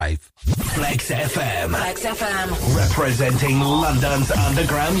Flex FM. Flex FM. Representing London's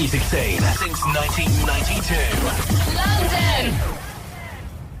underground music scene since 1992. London!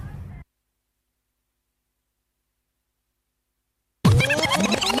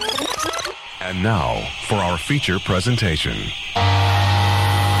 And now for our feature presentation.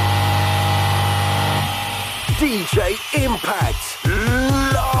 DJ Impact Live!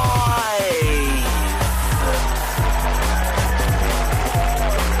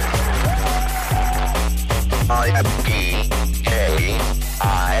 I am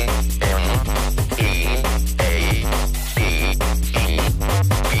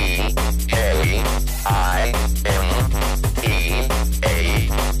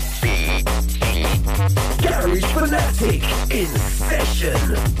Garage Fanatic in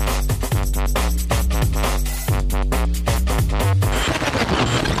session.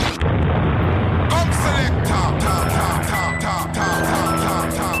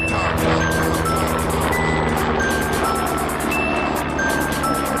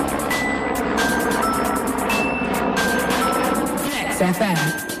 FM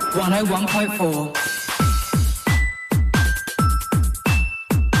 101.4.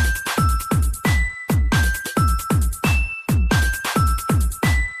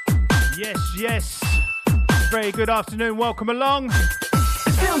 Yes. Very good afternoon. Welcome along.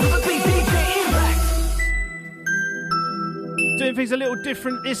 Doing things a little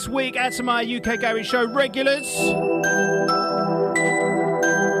different this week. Out to my UK Garage Show regulars.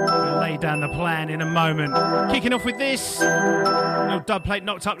 Lay down the plan in a moment. Kicking off with this little dub plate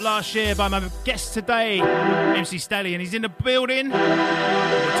knocked up last year by my guest today, MC Stallion. He's in the building.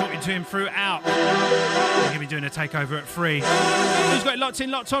 We're talking to him throughout. We're going to be doing a takeover at 3. Who's got it locked in,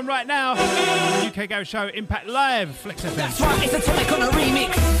 locked on right now? UK Garage Show Impact Live, Flex FM. That's right, it's a tonic on a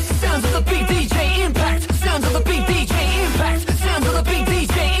remix. Sounds of the big DJ Impact. Sounds of the big DJ Impact. Sounds of the big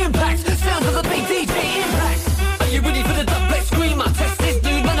DJ Impact. Sounds of the big DJ Impact. Are you ready for the dub plate screamer? Test this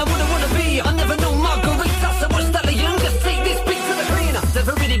dude, man, I wouldn't wanna be. I never know Margarita, so watch Stallion. Just take this beat to the cleaner.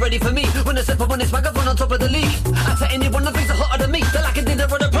 Never really ready for me. When I step up on this microphone on top of the league. I tell anyone the things are hotter than me. They're like a dinner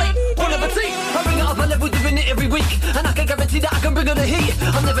on a plate. One of a tea. I bring it up a level, doing it every week. And I can guarantee that I can bring her the heat.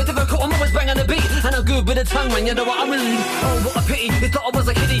 I'm never difficult, I'm always banging the beat. And I'm good with the tongue, man, you know what I mean. Oh, what a pity, you thought I was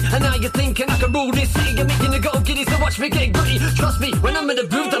a kiddie. And now you're thinking I can rule this city. You're making it go giddy, so watch me get gritty. Trust me, when I'm in the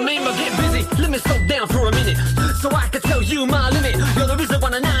booth, I mean I get busy. Let me slow down for a minute, so I can tell you my limit. You're the reason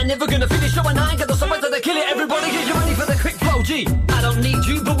one and I never gonna finish. Yo, and I ain't got no surprise that they kill it. Everybody get you ready for the quick flow, G. I don't need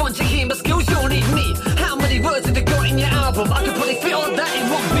you, but once you hear my skills, you don't need me. How many words have you got in your album? I could probably fit all that in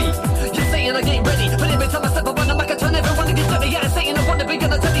one beat. You're saying I get ready, but every time I step up on the mic, I turn everyone to get dirty. Yeah, I'm saying I wanna be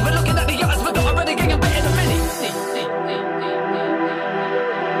gonna tell you, but looking at the eyes, but I'm ready, getting better than many.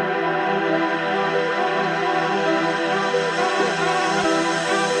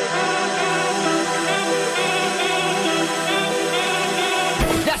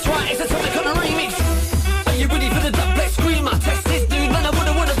 That's right, it's a topic on a remix. Are you ready for the dub plate screamer? Test this dude, man, I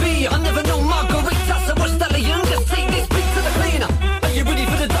wouldn't wanna be. I never know Margarita, so watch Stallion. Just take this beat to the cleaner. Are you ready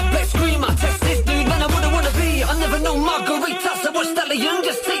for the dub plate screamer? Test this dude, man, I wouldn't wanna be. I never know Margarita, so watch Stallion.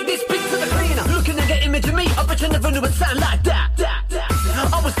 Just take this beat to the cleaner. Looking at the image of me, I bet you never knew it sound like that.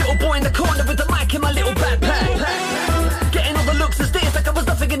 I was little boy in the corner with the mic in my little backpack. Getting all the looks and stares like I was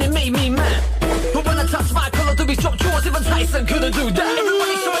nothing and it made me mad. But when I touched my collar, do we drop chores? Even Tyson couldn't do that.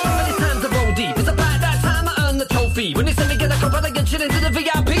 Everybody showing up and it's time to roll deep. It's about that time I earn the trophy. When they say me get a cup and I get chillin' to the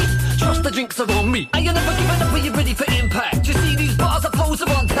VIP. Trust the drinks are on me. I ain't never giving up when you're ready for impact. You see these bars are flows are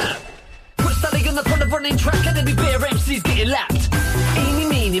on tap. Put Stallion up on the running track and every beer MC's getting lapped. Eeny,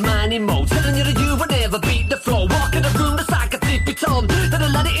 meeny, miny, mo. Telling you that you will never beat the flow. Walk in the room, the like a tippy tom. Then I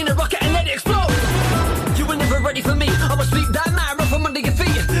let it in a rocket and let it explode. You were never ready for me. I will sweep that mirror from under your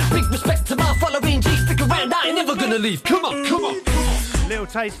feet. Big respect to my following G. Stick around, I ain't never gonna leave. Come on, come on. Little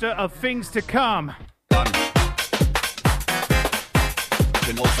taster of things to come. Done.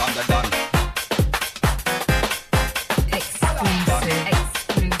 You know Thunder done. Exclusive.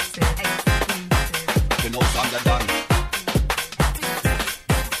 You know Thunder done.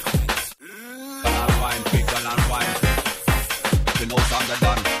 Pickle and wine. You know Thunder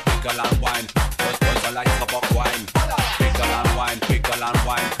done. Pickle and wine. Just I like cup of wine. Pickle and wine. Pickle and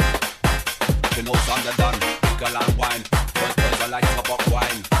wine. You know Thunder done. Pickle and wine. Just I like cup of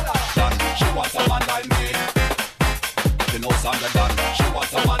wine. Done. She wants a man like me. You know Thunder done. She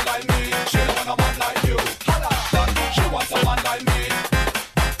wants a man like me. She don't want a man like you. Done. She wants a man like me.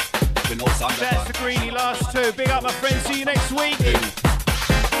 You know Thunder done. That's the Greeny last 2. Big up my friends. See you next week.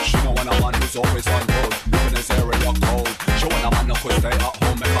 She don't want a man who's always on road. Living his area cold. She want a man who could stay at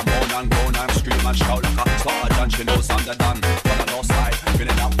home. Make a moan and groan and scream and shout like a slaughter done. She knows Thunder done. Wanna no side,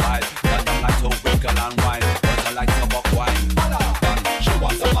 feeling that wide.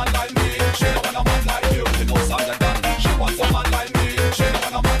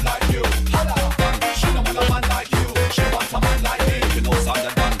 know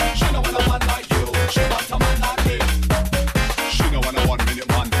Sandra done. She don't want a man like you, she want a man like me. She don't want a 1 minute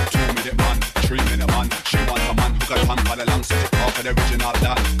man, 2 minute man, 3 minute man. She want a man who can pump all along, set it off for the original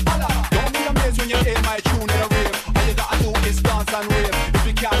done. Don't be amazed when you hear my tune in a rave. All you gotta do is dance and rave. If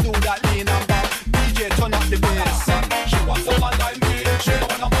you can't do that, lean and back. DJ turn up the bass. She wants a man like me, she don't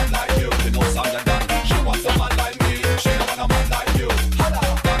want a man like you. She know Sandra done. She wants a man like me, she don't want a man like you.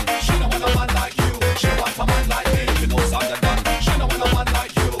 Done. She don't want a man like you, she wants a man like me. She know Sandra done. She don't want a man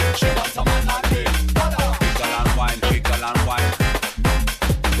like you, she wants a man like me. Pickle and wine, pickle and wine.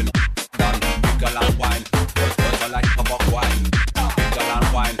 She know done. Pickle and wine, girls like a buck wine. Pickle and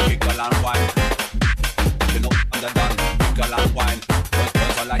wine, pickle and wine. She know Sandra done. Pickle and wine,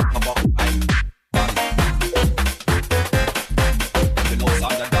 girls like a buck wine. Done. She know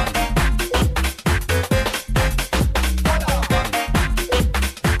Sandra done.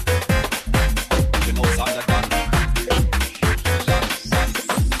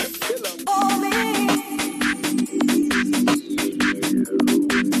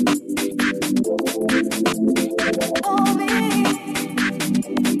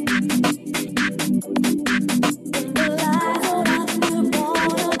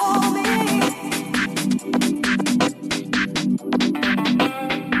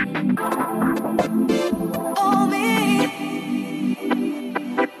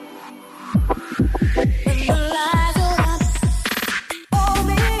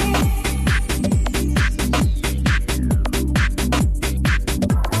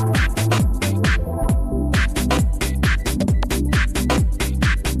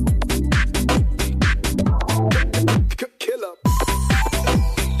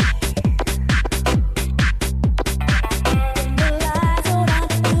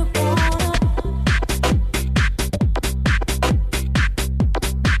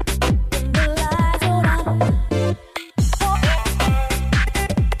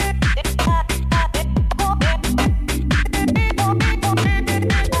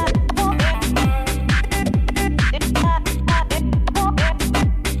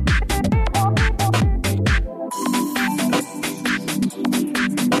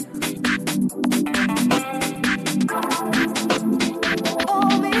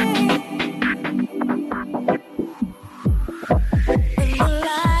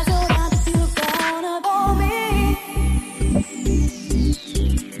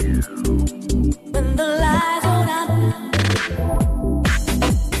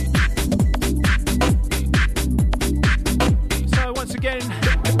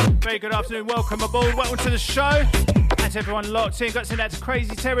 Welcome aboard, welcome to the show. Thanks everyone locked in. Got to send out to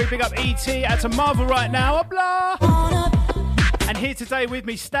Crazy Terry, big up ET, out to Marvel right now, blah. And here today with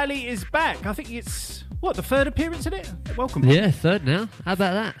me, Stally is back. I think it's, what, the third appearance in it? Welcome. Yeah, third now. How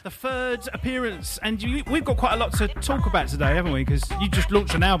about that? The third appearance. And we've got quite a lot to talk about today, haven't we? Because you just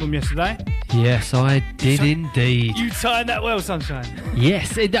launched an album yesterday. Yes, I did indeed. You timed that well, Sunshine.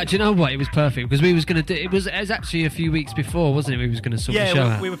 Yes, do you know what? It was perfect because we was going to do. It was actually a few weeks before, wasn't it? We was going to sort the show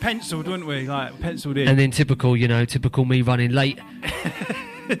out. We were penciled, weren't we? Like penciled in. And then typical me running late.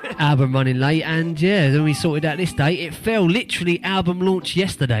 Album running late, and yeah, then we sorted out this date. It fell literally album launch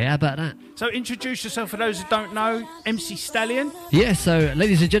yesterday. How about that? So introduce yourself for those who don't know. MC Stallion. Yeah, so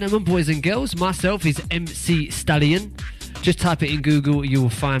ladies and gentlemen, boys and girls, myself is MC Stallion. Just type it in Google, you will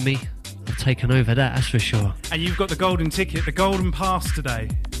find me. I've taken over that's for sure. And you've got the golden ticket, the golden pass today.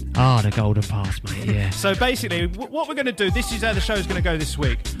 Ah, the golden pass, mate, yeah. So basically, what we're going to do, this is how the show's going to go this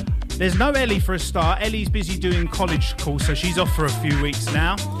week. There's no Ellie for a start. Ellie's busy doing college course, so she's off for a few weeks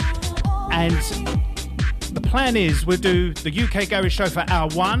now. And the plan is we'll do the UK Garage Show for hour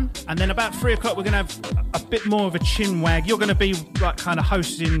 1, and then about 3 o'clock we're going to have a bit more of a chin wag. You're going to be like kind of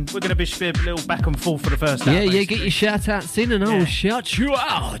hosting. We're going to be a little back and forth for the first hour. Yeah, get your shout outs in and I'll shout you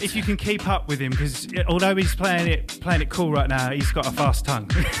out. If you can keep up with him, because although he's playing it cool right now, he's got a fast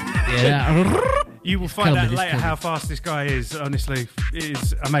tongue. Yeah. You will find out later how fast this guy is. Honestly, it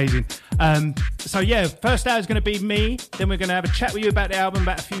is amazing. So yeah, first hour is going to be me. Then we're going to have a chat with you about the album,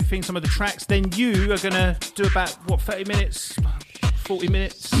 about a few things, some of the tracks. Then you are going to do about 30 minutes, 40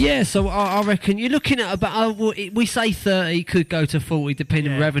 minutes. Yeah, so I reckon you're looking at about we say 30, could go to 40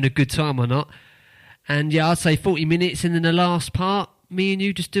 depending if we're having a good time or not. And yeah, I'd say 40 minutes, and then the last part, me and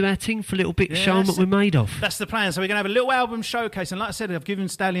you just do our thing for a little bit, show them what we're made of. That's the plan. So we're going to have a little album showcase. And like I said, I've given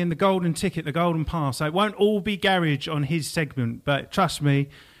Stallion the golden ticket, the golden pass. So it won't all be garage on his segment. But trust me,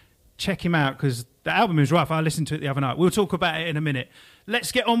 check him out, because the album is rough. I listened to it the other night. We'll talk about it in a minute.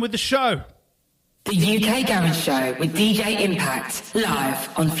 Let's get on with the show. The UK Garage Show with DJ Impact,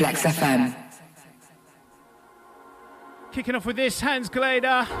 live on Flex FM. Kicking off with this, Hans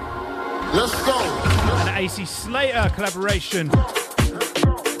Glader. Let's go. And the AC Slater collaboration.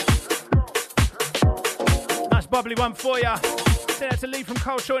 bubbly one for ya. Send out to Lee from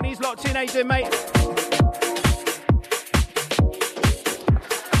Coleshaw and he's locked in. How you doing, mate?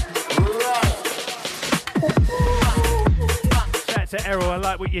 Shout out to Errol, I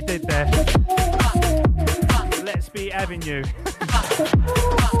like what you did there. Let's be having you.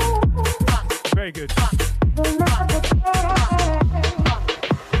 Very good.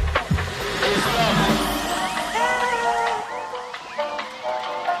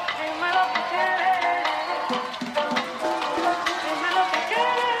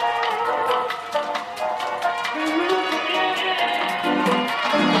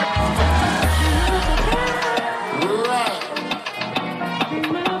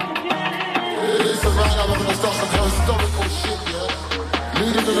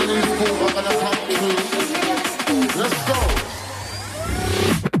 Let's go.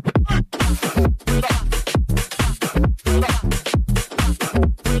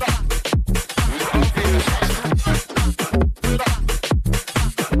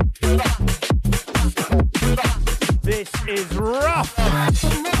 This is rough.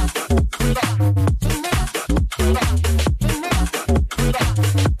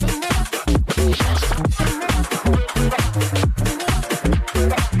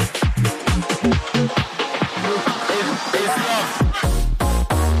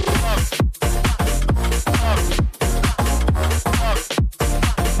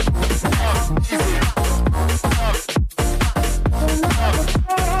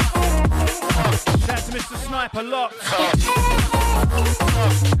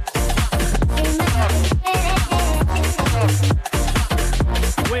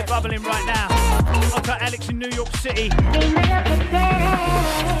 We're bubbling right now. I've got Alex in New York City.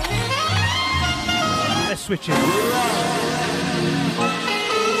 Let's switch it.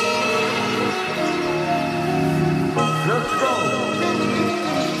 Let's go.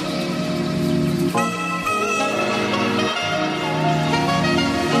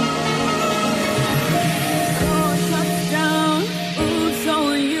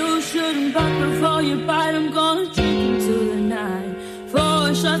 Before you bite, I'm gonna drink into the night.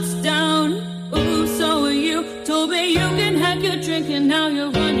 4 shots down, ooh, so are you. Told me you can have your drink and now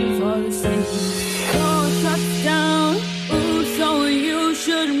you're running for the safety. 4 shots down, ooh, so are you.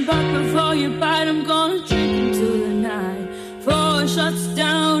 Shouldn't pop before you bite, I'm gonna drink into the night. 4 shots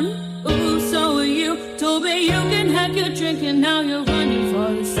down, ooh, so are you. Told me you can have your drink and now you're running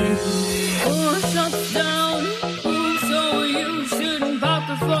for the safety. 4 shots down, ooh, so are you. Shouldn't pop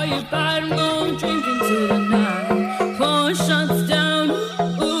before you bite, I'm gonna drink into the night. 4 shots down,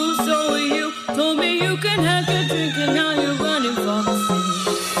 ooh, so are you. Told me you can have your drink and now you're running for the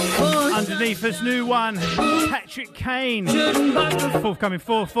city. Underneath us, new one, Patrick Kane. Forthcoming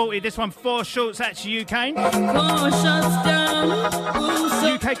 440, this one 4 shorts, that's you, Kane. 4 shots down, ooh,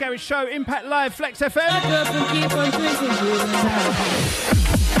 so UK Garage Show, Impact Live, Flex FM. back up and keep on drinking through the night.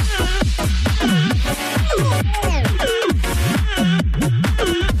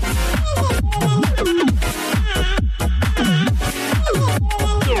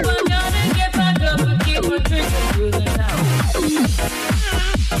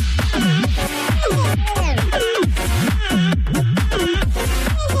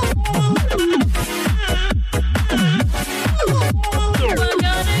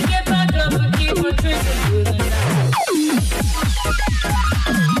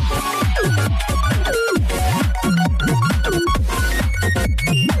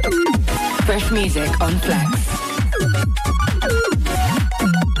 Fresh music on Flex.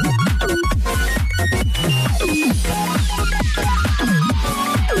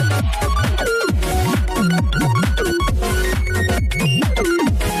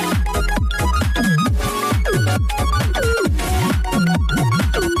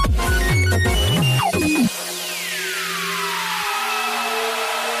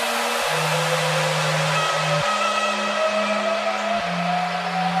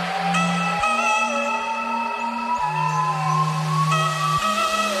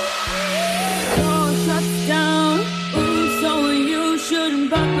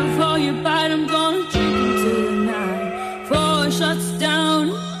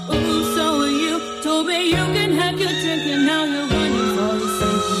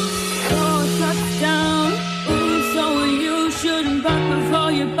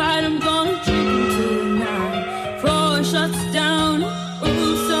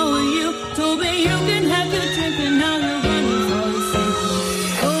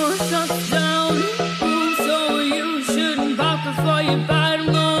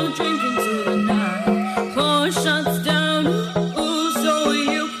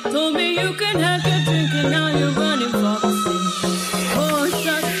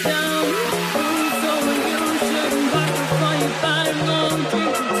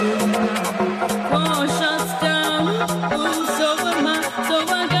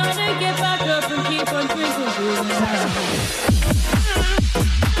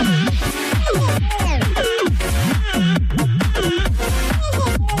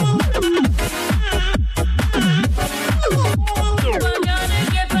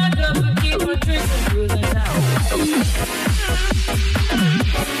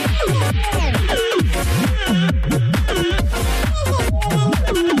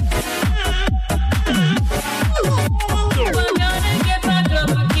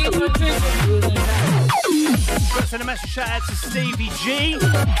 G.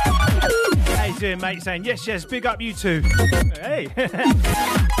 How you doing, mate? Saying yes, yes, big up you two. Hey.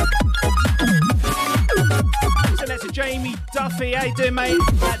 So that's to Jamie Duffy. How you doing, mate?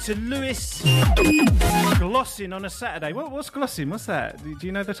 That's to Lewis. Glossing on a Saturday. What's glossing? What's that? Do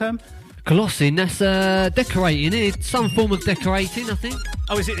you know the term? Glossing, that's decorating. It's some form of decorating, I think.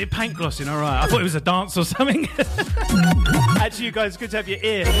 Oh, is it paint glossing? All right. I thought it was a dance or something. Actually, you guys, good to have your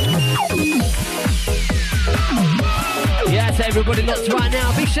ear. Yeah, to everybody locked right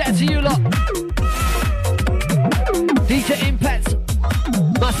now. Big shout out to you lot. DJ Impact,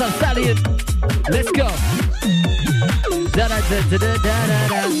 MC Stallion. Let's go. Da da da da da da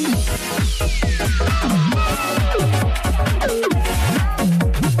da.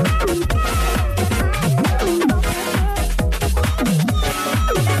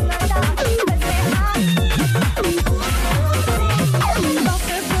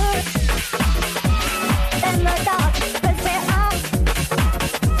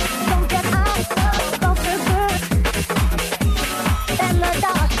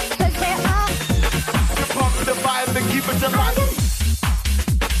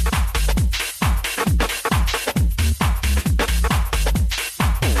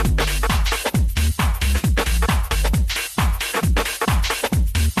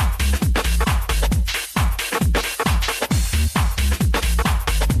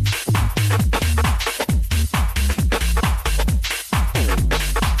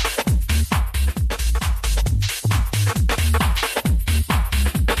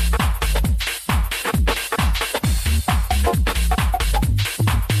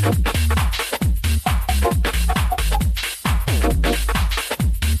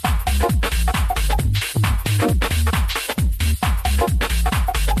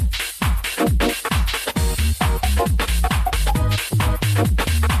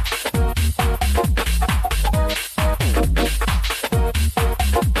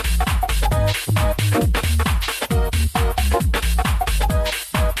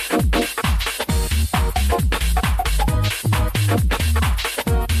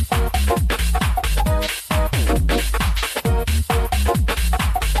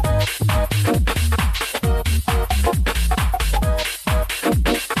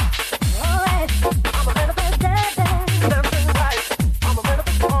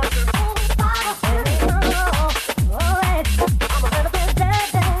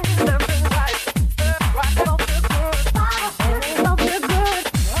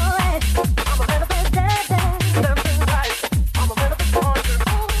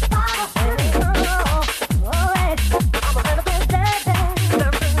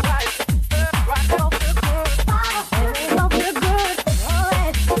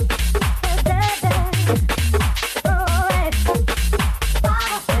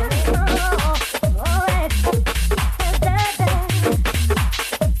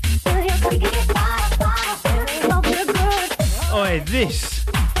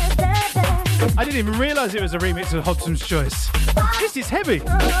 It was a remix of Hobson's Choice. This is heavy.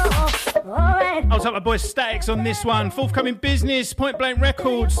 I'll take my boy Statics on this one. Forthcoming Business, Point Blank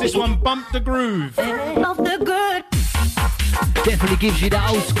Records. This one, Bump the Groove. Definitely gives you that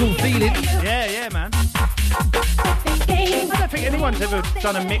old school feeling. Yeah, man. I don't think anyone's ever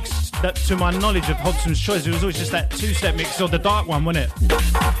done a mix that, to my knowledge, of Hobson's Choice. It was always just that two-step mix or the dark one, wasn't it?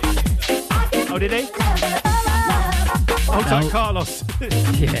 Oh, did he? Hold tight, Carlos.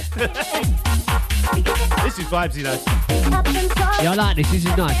 Yeah. This is vibesy though. Yeah, I like this. This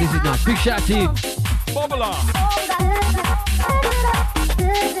is nice. This is nice. Big shout out to you. Bobbler.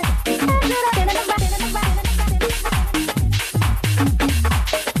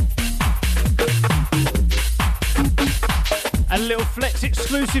 A little Flex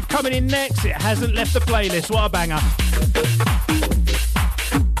exclusive coming in next. It hasn't left the playlist. What a banger.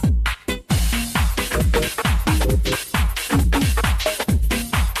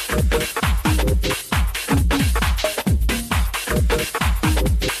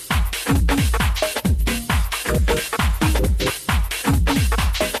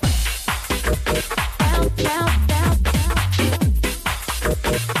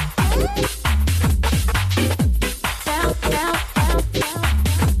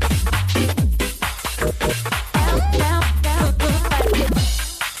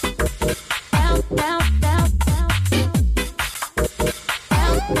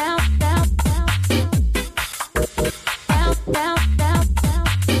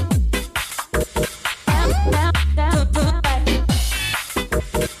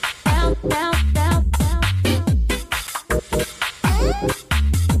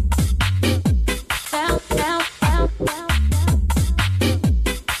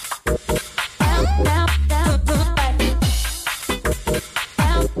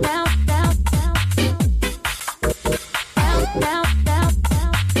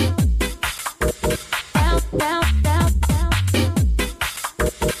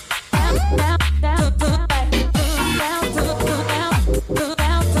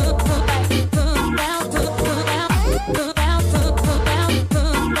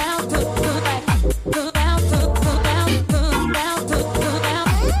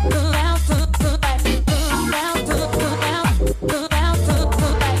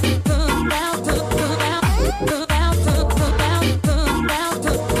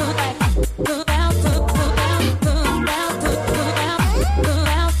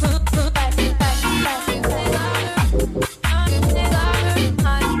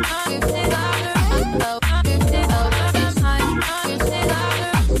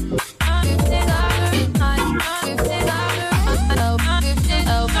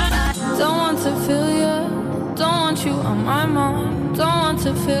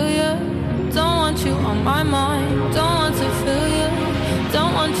 feel you. Don't want you on my mind. Don't want to feel you.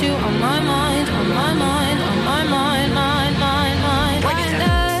 Don't want you on my mind. On my mind. On my mind. Mind. Mind. Mind.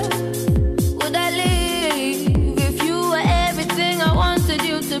 Wonder, would I leave if you were everything I wanted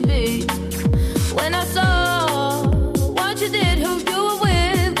you to be? When I saw what you did, who you were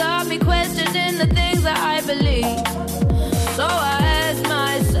with, got me questioning the things that I believe. So I asked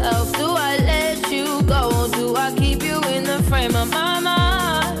myself, do I let you go? Do I keep you in the frame of my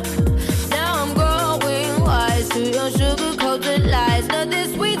mind? Now I'm growing wise to your sugar-coated lies.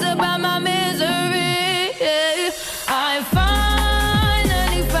 Nothing sweet about my misery. I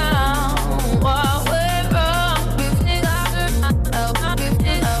finally found what went wrong.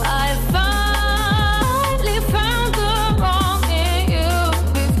 I finally found the wrong in you.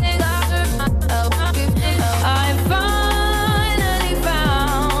 I finally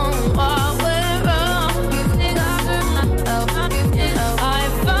found what went wrong. I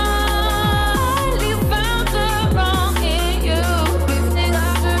finally found the wrong in you.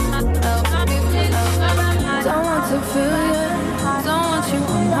 Don't want to feel you. Don't want you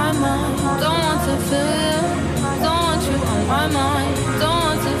on my mind. Don't want to feel you. Don't want you on my mind. Don't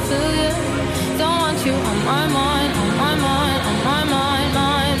want to feel you. Don't want you on my mind. On my mind. On my mind.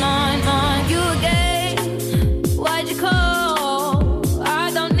 Mind. Mind. Mind. You again? Why'd you call?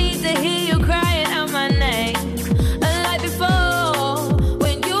 I don't need to hear you crying out my name. Unlike before,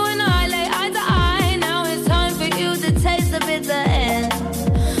 when you and I lay eye to eye, now it's time for you to taste the bitter end.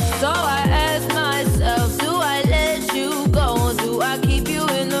 So I ask myself, do I let you go? Do I keep you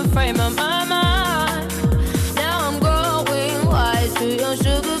in the frame of my mind? Now I'm growing wise to your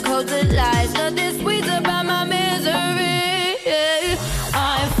sugar-coated lies. Nothing sweet about my misery.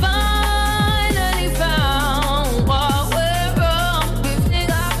 I finally found what went wrong.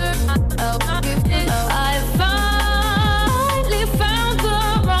 I finally found the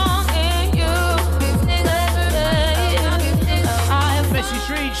wrong in you. Message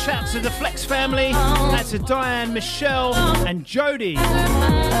read, shout to the Flex family. That's to Diane, Michelle, and Jody.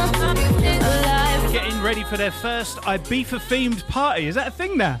 Getting ready for their first Ibiza themed party. Is that a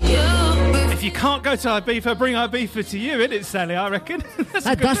thing now? If you can't go to Ibiza, bring Ibiza to you, isn't it, Sally? I reckon.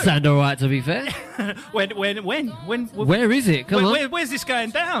 That does sound all right, to be fair. When? Where is it? Come on. Where's this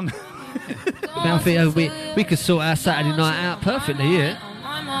going down? I think we could sort our Saturday night out perfectly, yeah.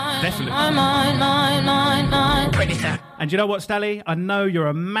 Definitely. And you know what, Stally? I know you're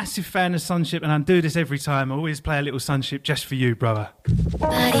a massive fan of Sunship, and I do this every time. I always play a little Sunship just for you, brother.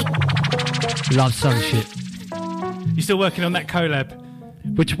 Love Sunship. You still working on that collab?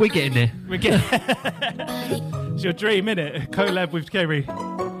 Which we're getting there. It's your dream, innit? Collab with Kerry.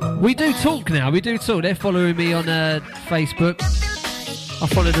 We do talk now. We do talk. They're following me on Facebook. I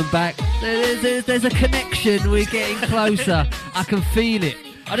follow them back. There's a connection. We're getting closer. I can feel it.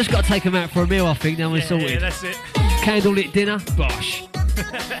 I just got to take them out for a meal, I think. Now we're sorted. Yeah, that's it. Candlelit dinner. Bosh.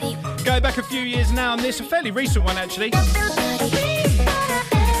 Go back a few years now, and this a fairly recent one, actually.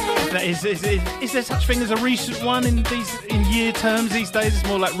 Is there such thing as a recent one in year terms these days? It's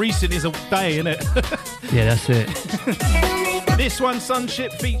more like recent is a day, isn't it? Yeah, that's it. This one,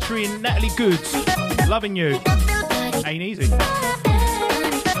 Sunship, featuring Natalie Goods. Loving You. Ain't easy.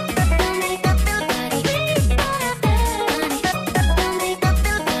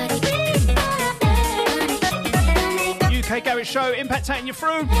 UK Garage Show, Impact taking you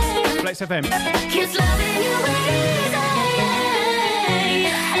through. Flex FM. Kids loving you easy,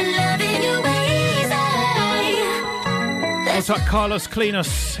 loving you easy. Looks like Carlos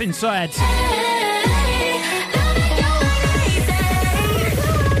Cleanos inside.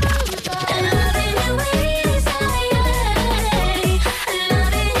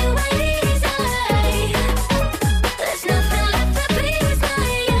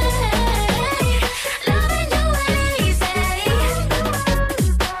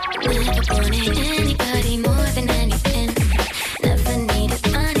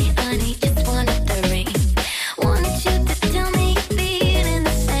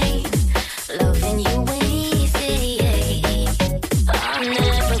 Low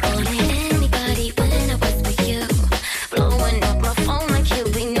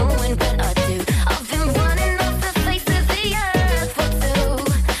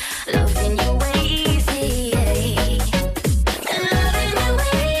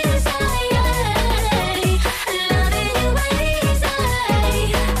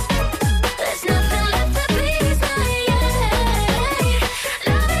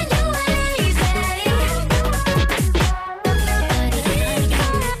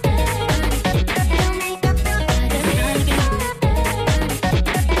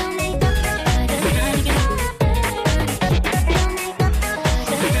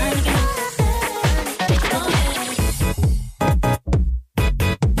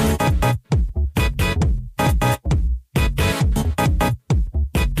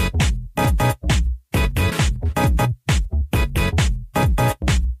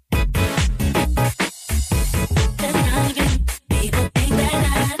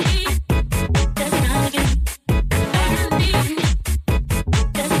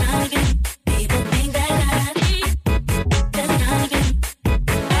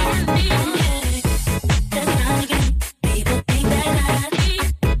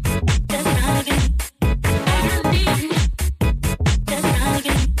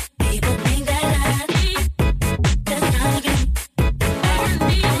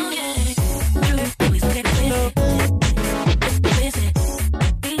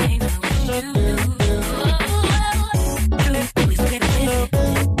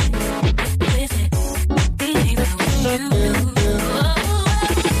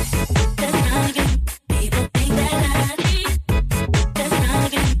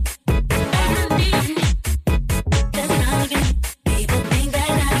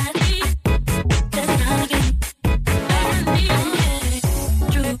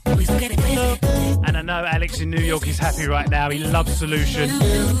Alex in New York is happy right now. He loves Solution.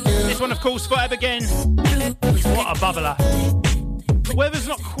 This one, of course, Forever Again. What a bubbler. The weather's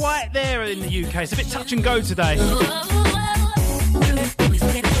not quite there in the UK. It's a bit touch and go today.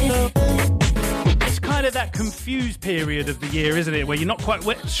 It's kind of that confused period of the year, isn't it? Where you're not quite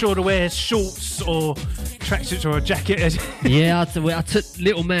sure to wear shorts or tracksuits or a jacket. Yeah, I took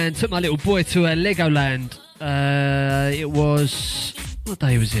my little boy to Legoland. It was... What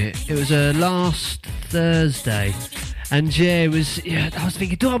day was it? It was last Thursday. And yeah, it was... Yeah, I was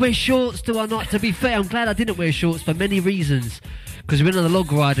thinking, do I wear shorts? Do I not? To be fair, I'm glad I didn't wear shorts for many reasons. Because we went on a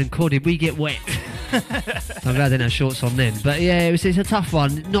log ride and Cordy, we get wet. So I'm glad I didn't have shorts on then. But yeah, it's a tough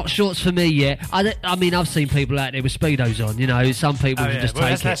one. Not shorts for me yet. I mean, I've seen people out there with Speedos on. You know, some people can just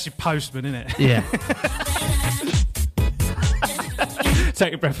take it. That's your postman, isn't it? Yeah.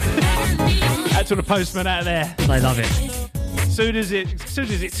 Take a breath. That's all the postman out there. They love it. As soon as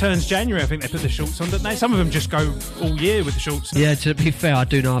it turns January, I think they put the shorts on, don't they? Some of them just go all year with the shorts. Yeah, to be fair, I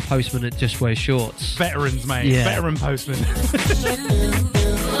do know a postman that just wears shorts. Veterans, mate. Yeah. Veteran postman.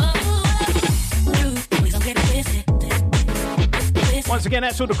 Once again,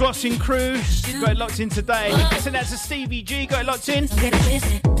 that's all the Glossing crew. Got it locked in today. Send that to Stevie G. Got it locked in.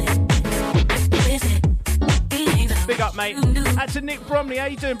 Big up, mate. That's to Nick Bromley. How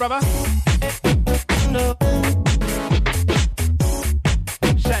you doing, brother?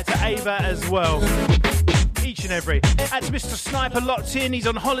 Shout out to Ava as well. Each and every. That's Mr. Sniper locked in. He's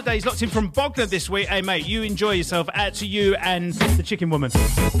on holidays, locked in from Bognor this week. Hey, mate, you enjoy yourself. Out to you and the chicken woman.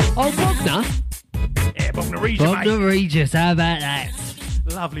 Oh, Bognor? Yeah, Bognor Regis, mate. Bognor Regis, how about that?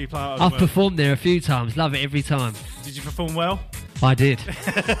 Lovely part of the I've world. performed there a few times. Love it every time. Did you perform well? I did.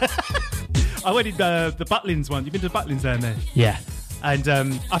 I went in the Butlins one. You've been to the Butlins down there? Yeah. And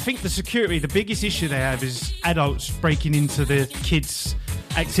I think the security, the biggest issue they have is adults breaking into the kids'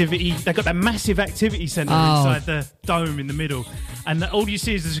 activity. They've got that massive activity centre inside the dome in the middle. And all you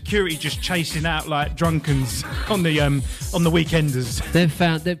see is the security just chasing out like drunkens on the weekenders. They've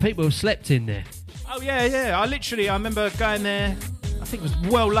found that people have slept in there. Oh, yeah. I remember going there, I think it was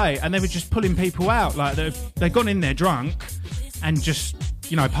well late, and they were just pulling people out. Like they'd gone in there drunk and just,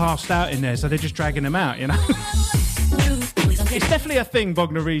 passed out in there. So they're just dragging them out, It's definitely a thing,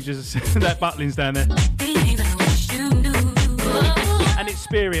 Bognor Regis, that Butlins down there. An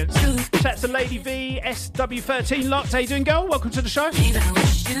experience. Shout to Lady V, SW13 locked. How you doing, girl? Welcome to the show.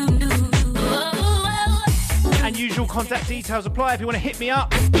 And usual contact details apply if you want to hit me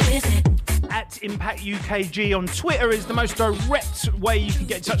up. At Impact UKG on Twitter is the most direct way you can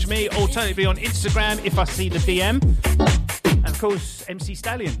get in touch with me. Alternatively on Instagram if I see the DM. And of course, MC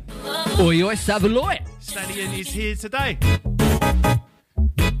Stallion. Oi, oi, Savoy. Stallion is here today.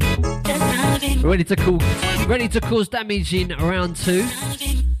 Ready to cause damage in round 2.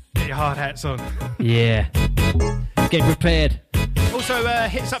 Get your hard hats on. Yeah. Get prepared. Also,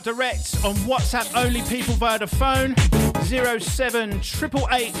 hits up direct on WhatsApp only people via the phone.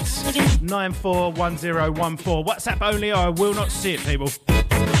 07888 941014. WhatsApp only, or I will not see it, people.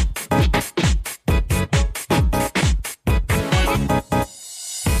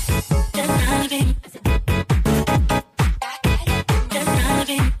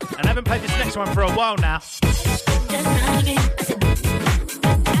 And I haven't played this next one for a while now.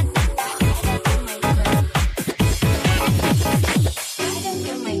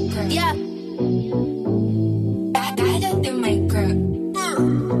 Yeah.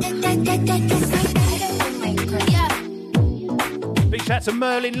 Big shout to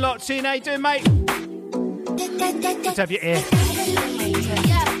Merlin locked in. How you doing, mate? Let's have your ear.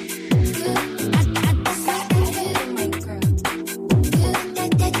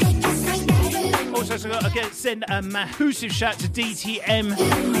 Also, so I gotta send a massive shout to DTM.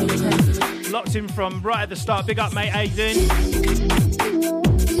 Locked in from right at the start. Big up, mate. How you doing?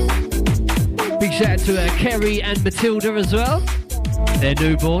 Big shout out to Kerry and Matilda as well. They're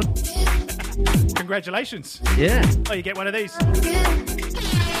newborn. Congratulations. Yeah. Oh, you get one of these.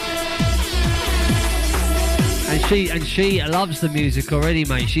 And she loves the music already,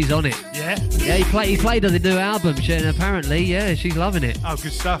 mate. She's on it. Yeah? Yeah, he played on the new album, and apparently, yeah, she's loving it. Oh,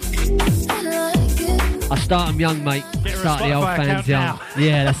 good stuff. I start them young, mate. Get her a Start the old Spotify fans account young. now.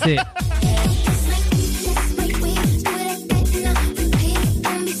 Yeah, that's it.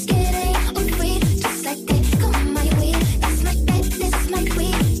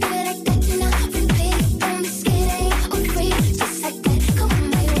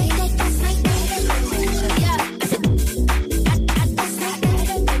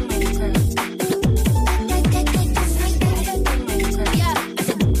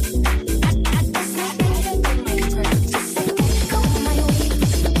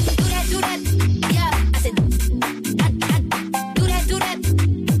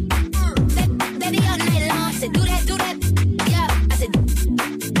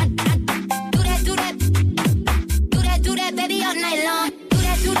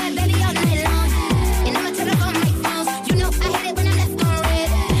 do that belly all night long. And I'ma turn off all my phones. You know I hate it when I left on red.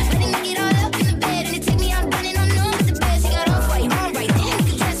 But they make it all up in the bed and they take me out running on no with the bed. She got off white, on right, then you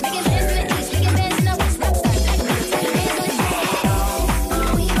can dress, making hands in the east, making bands in the west, rockstar, black man, take your hands on the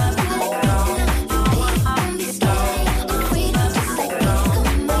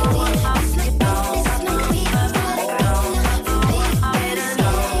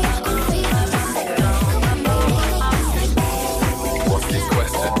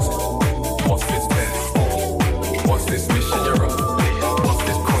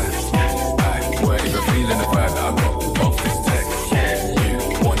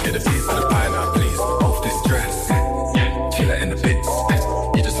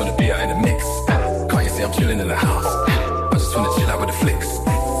I'm chilling in the house. I just wanna chill out with the flicks.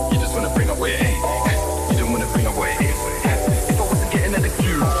 You just wanna bring up where it ain't. You don't wanna bring up where it is. If I wasn't getting at the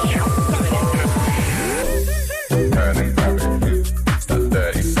clue. Turn and grab it. It's that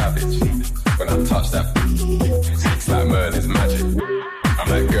dirty savage. When I touch that, it's like Merlin's magic. I'm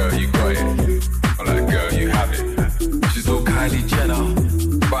like, girl, you got it. I'm like, girl, you have it. She's all Kylie Jenner,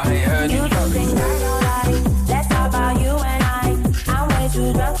 but I ain't heard you. You don't think I know lie. Let's talk about you and I. I'm way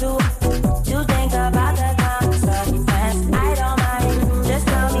too drunk to think about the consequence. I don't mind. Just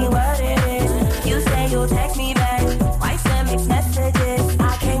tell me what it is. You say you'll text me back. Why send mixed messages?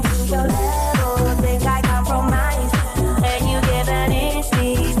 I came to your level. Think I compromise. And you give an inch,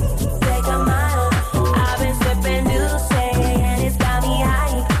 please. Take a mile. I've been sipping Douce, and it's got me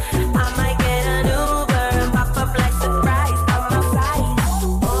high. I might get an Uber and pop up like surprise on my side.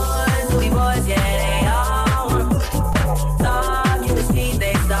 Boys, we boys, yeah, they all wanna talk. You can speed,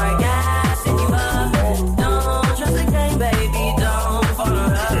 they start gassing you up. Don't trust the game, baby, don't fall in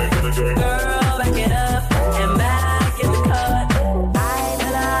love. Girl, back it up and back in the cut. I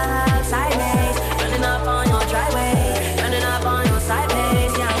love side maze, running up on your driveway, running up on your side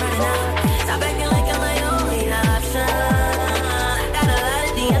pace. Yeah, I'm running up. Stop acting like I'm my only option. I gotta let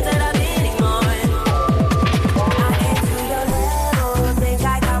it the instead of anymore. I came to your level, think I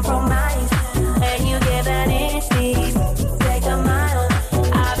compromise, and you give an inch, please. Take a mile.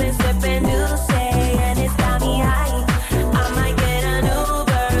 I've been sipping Douce, and it's got me high. I might get an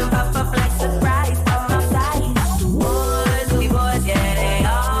Uber and pop up like surprise on my side. Boys, we boys, yeah, they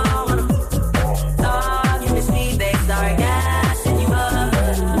all wanna talk. You can speed, they start gassing you up.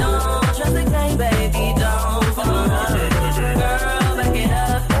 Don't trust the game, baby, don't fall in love. Girl, back it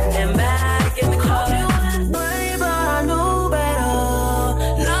up and back in the club. You went away, but I knew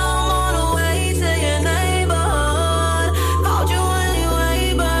better. Now I'm on the way to your neighborhood. Called you anyway,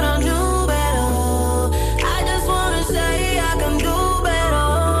 but I knew better. I just wanna say I can do better.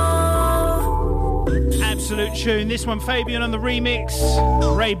 Absolute tune. This one, Fabian on the remix.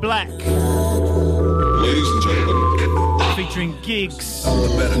 Ray Black. Ladies and gentlemen, Featuring Gigs.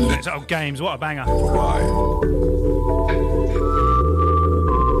 It's old games. What a banger.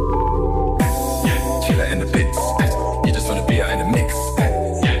 Chiller in the pits. You just wanna be out in the mix.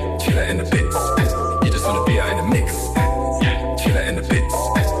 Chiller in the pits. You just wanna be out in the mix. Chiller in the pits.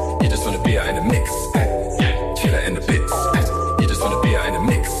 You just wanna be out in the mix. Chiller in the pits. You just wanna be out in the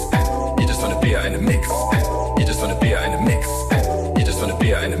mix. You just wanna be out in the mix. You just wanna be out in the mix. You just wanna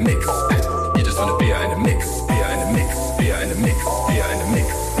be out in the mix. You just wanna be out in the mix. Be out in the mix. Be out in the mix. Be out in the mix.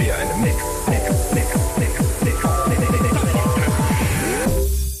 Be out in the mix. Mix.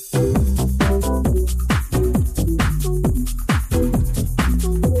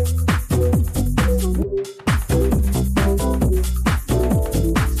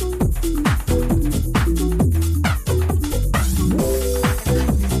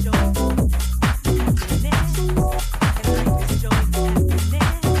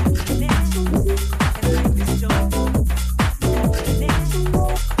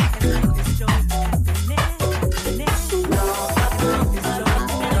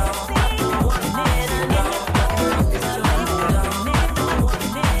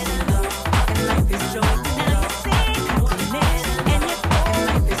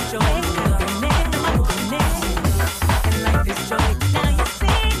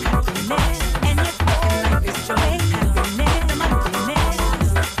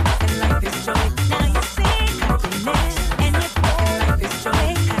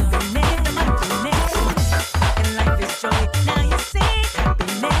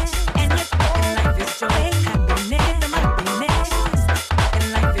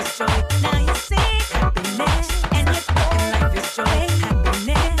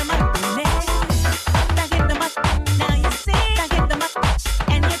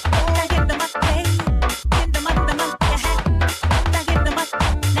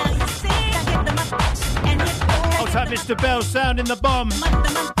 Bell sounding the bomb.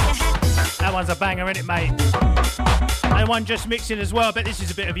 That one's a banger, innit, mate? And one just mixing as well. I bet this is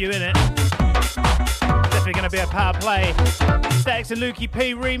a bit of you, innit? Definitely going to be a power play. Stacks and Lukey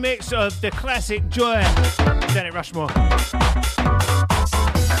P remix of the classic Joy. Janet Rushmore.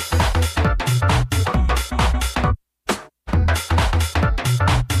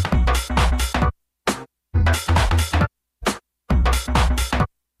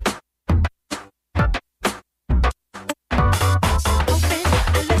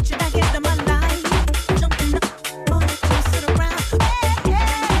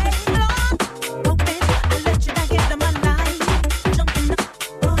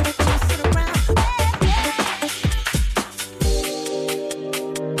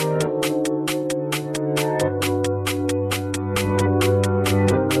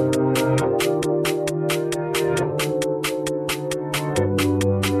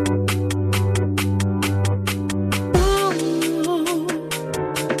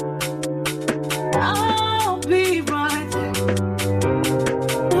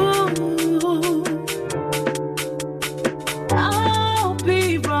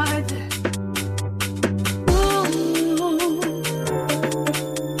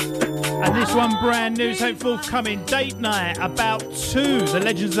 Forthcoming date night about 2, The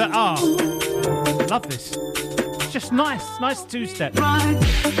Legends That Are. Love this. It's just nice two-step.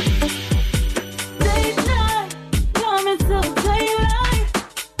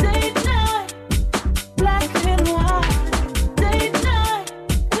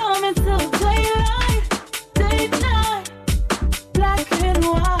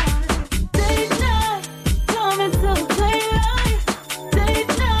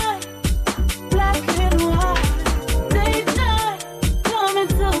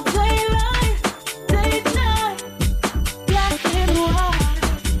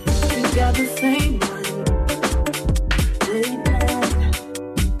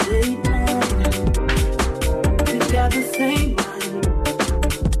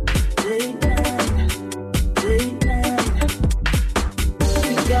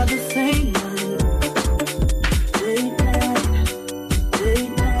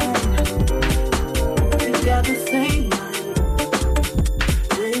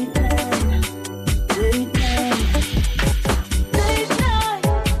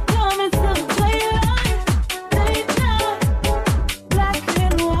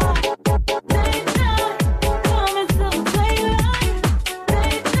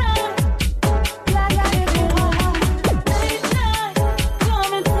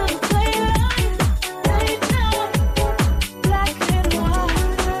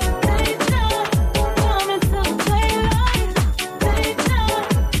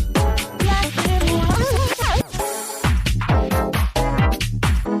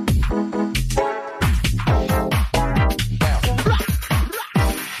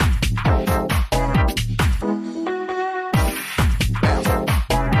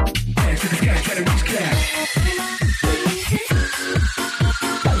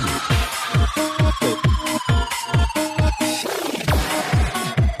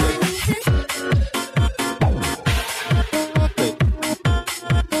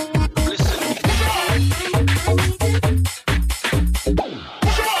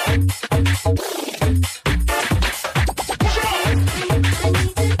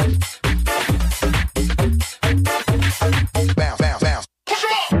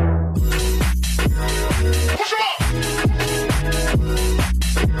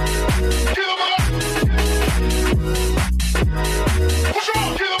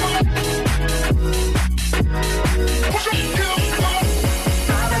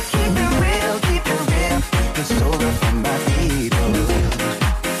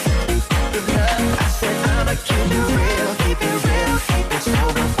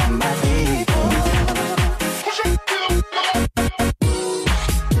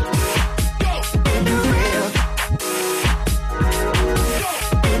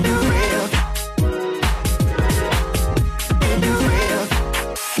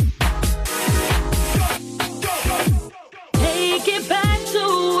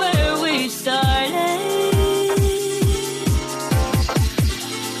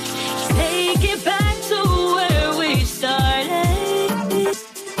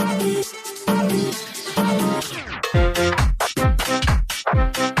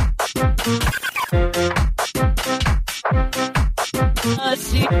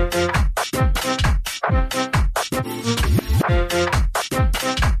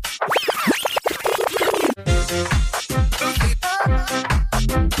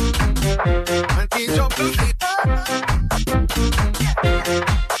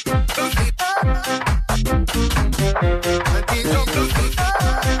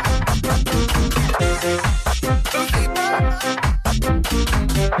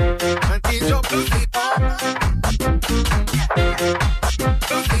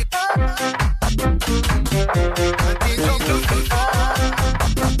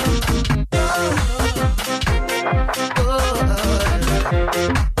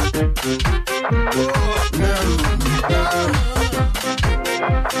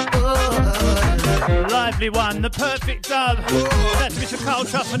 Lovely one, the perfect dub. That's Mr. Carl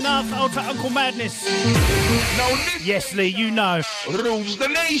Tough Enough, old Uncle Madness. Now this Yes, Lee, you know. rules the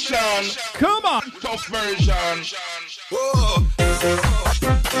nation. Come on. Tough version.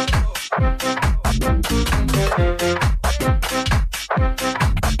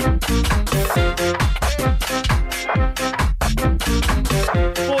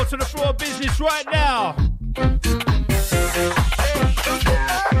 Four to the floor business right now.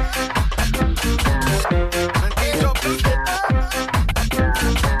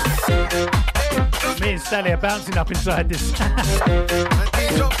 Me and Sally are bouncing up inside this.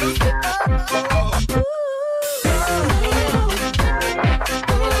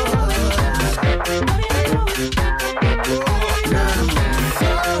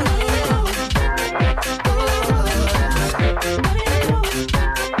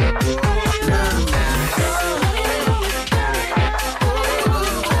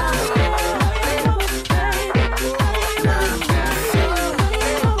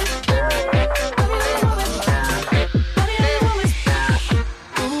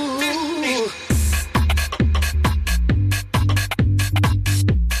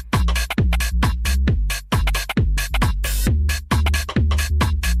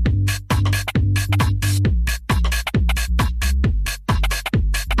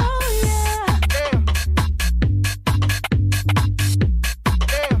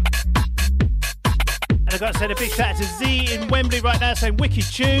 A big shout out to Z in Wembley right now saying wicked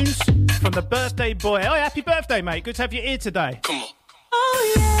tunes from the birthday boy. Oh, happy birthday, mate. Good to have you here today. Come on.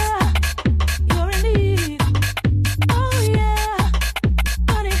 Oh yeah, you're in need. Oh yeah,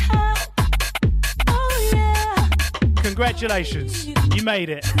 buddy how? Oh yeah. Congratulations, you made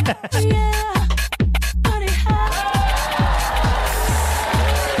it. Oh yeah, buddy how?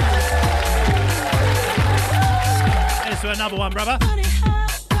 Here's to another one, brother. Buddy how?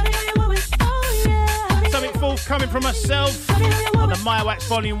 Buddy how you always? Oh yeah. Something forthcoming from myself on the My Wax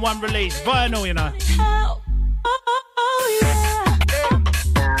Volume 1 release. Vinyl, you know. How? Oh yeah.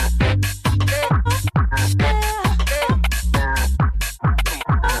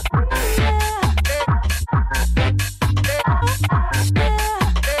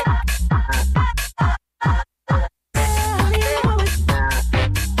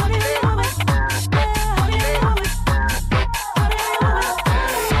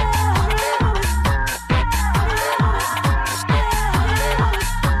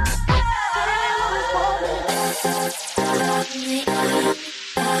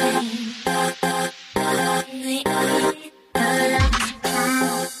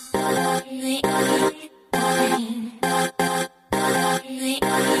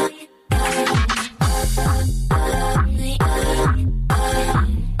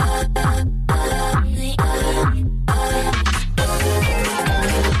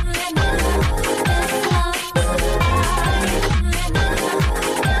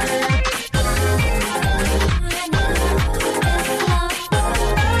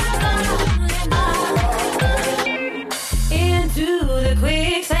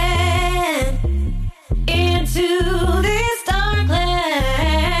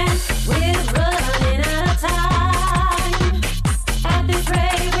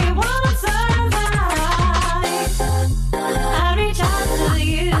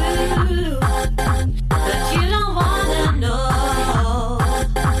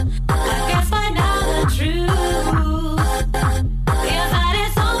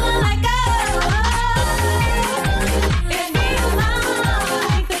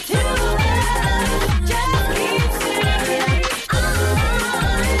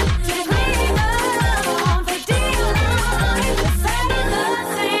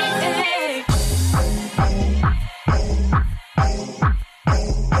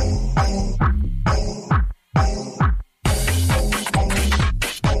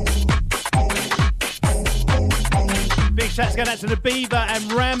 Going out to the Beaver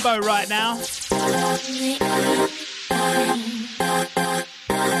and Rambo right now.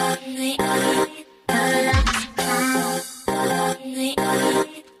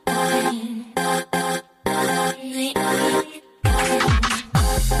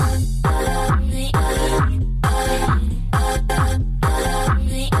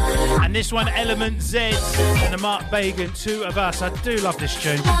 And this one, Element Z and the Mark Bagan, Two of Us. I do love this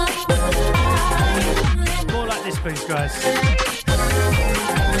tune. More like this, please, guys.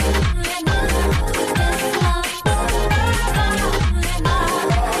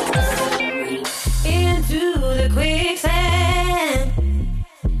 Into the quicksand,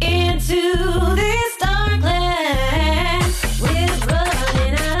 into this dark land, we're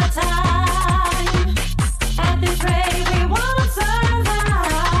running out of time. At this rate, we won't survive.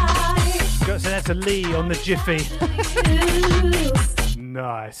 Got to send that to Lee on the Jiffy.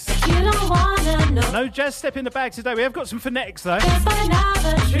 Nice. You don't wanna know. No jazz step in the bag today. We have got some phonetics though. Just find out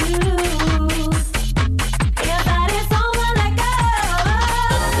the truth. Yeah, that is someone like us.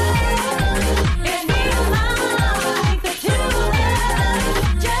 And you like the truth.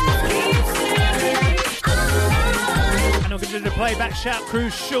 Just keep singing. And I'm going to do the playback shout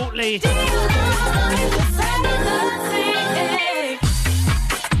cruise shortly.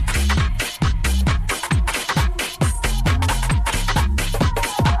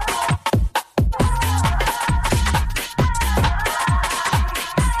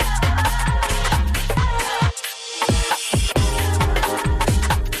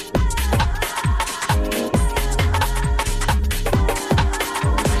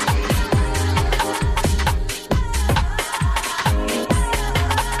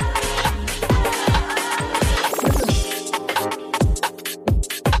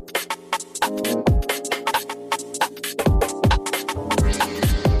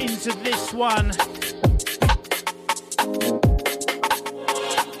 One.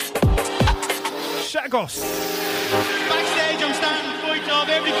 Shagos. Backstage, I'm starting to fight off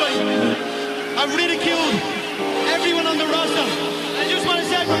everybody. I've ridiculed everyone on the roster. I just want to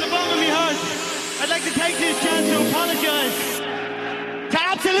say from the bottom of my heart, I'd like to take this chance to apologise to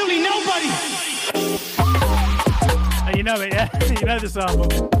absolutely nobody. Oh, you know it, yeah? You know the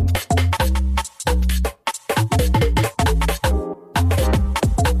sample.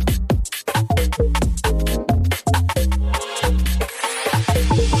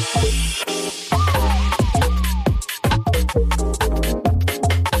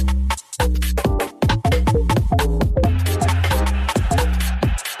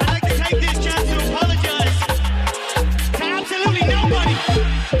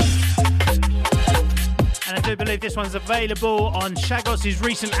 This one's available on Shagos'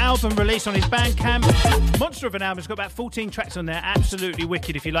 recent album released on his Bandcamp. Monster of an album. It's got about 14 tracks on there. Absolutely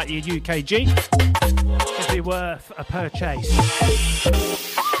wicked if you like your UKG. Definitely worth a purchase.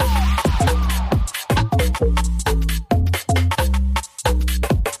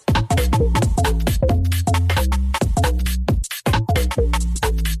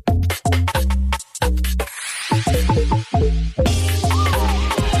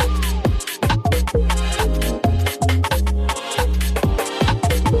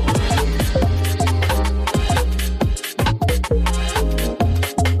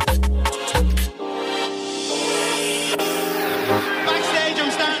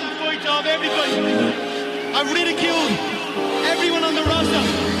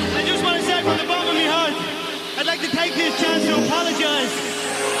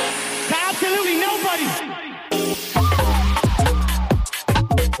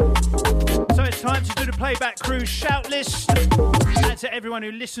 Everyone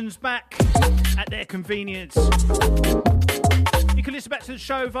who listens back at their convenience. You can listen back to the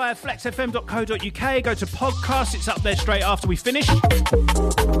show via flexfm.co.uk. Go to podcast, it's up there straight after we finish.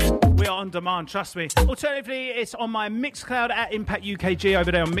 We are on demand, trust me. Alternatively, it's on my Mixcloud at Impact UKG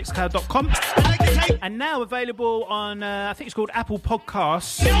over there on mixcloud.com. And now available on, I think it's called Apple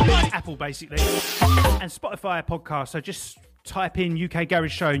Podcasts. Apple, basically. And Spotify Podcasts. So just type in UK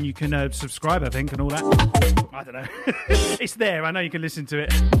Garage Show and you can subscribe, I think, and all that. I don't know. It's there. I know you can listen to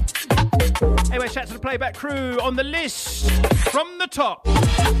it. Anyway, shout to the playback crew on the list from the top.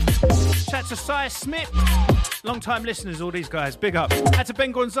 Shout to Cy Smith. Long-time listeners, all these guys. Big up. Out to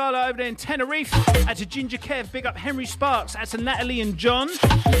Ben Gonzalo over there in Tenerife. Out to Ginger Kev. Big up Henry Sparks. Out to Natalie and John.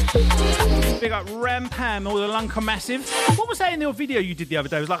 Big up Rampam, all the Lunker Massive. What was that in your video you did the other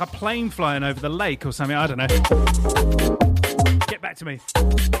day? It was like a plane flying over the lake or something. I don't know. Get back to me.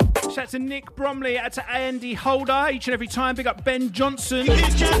 Shout to Nick Bromley, out to Andy Holder, each and every time. Big up Ben Johnson,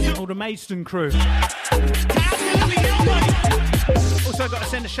 all the Maidstone crew. Also got to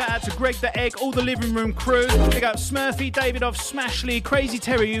send a shout out to Greg the Egg, all the living room crew. Big up Smurfy, David of Smashley, Crazy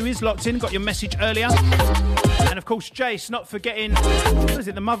Terry, who is locked in, got your message earlier. And of course Jace, not forgetting, what is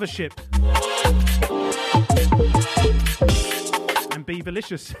it, the Mothership. And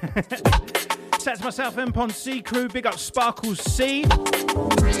Beaverlicious. Shout to myself, Empon C crew. Big up Sparkles C.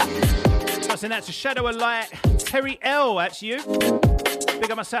 Send out to Shadow of Light, Terry L. That's you. Big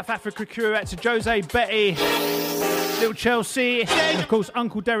up my South Africa crew. Out to Jose, Betty, Little Chelsea, and of course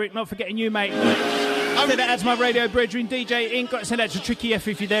Uncle Derek. Not forgetting you, mate. Send that out to my radio brethren, DJ Inc. Got to send out to Tricky F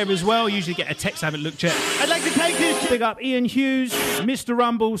if you're there as well. Usually get a text, I haven't looked yet. I'd like to take this. Big up Ian Hughes, Mr.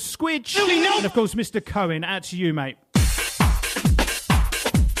 Rumble, Squidge, and of course Mr. Cohen. Out to you, mate.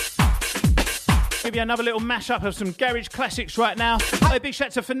 Give you another little mashup of some garage classics right now. Hey, big shout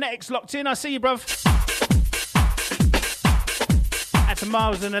to Phonetics locked in. I see you, bruv. Out to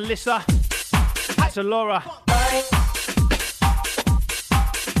Miles and Alyssa. out to Laura.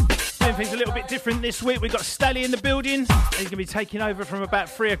 Doing things a little bit different this week. We've got Stallion in the building. He's going to be taking over from about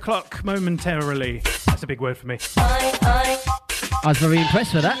 3 o'clock momentarily. That's a big word for me. I was very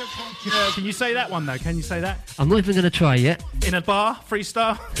impressed with that. Can you say that one, though? Can you say that? I'm not even going to try yet. In a bar,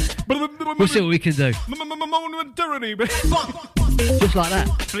 freestyle? We'll see what we can do. Just like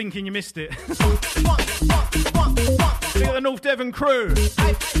that. Blinking, you missed it. Look at the North Devon crew.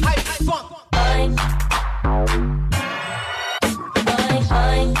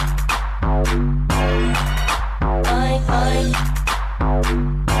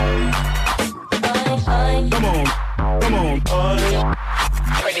 Come on.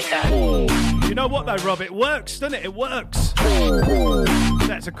 You know what though, Rob? It works, doesn't it? It works.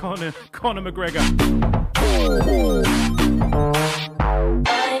 That's a Conor McGregor.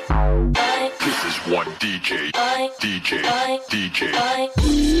 This is one DJ.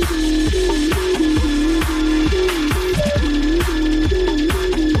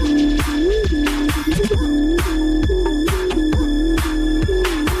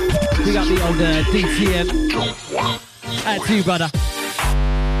 We got the old DTM. That's you, brother.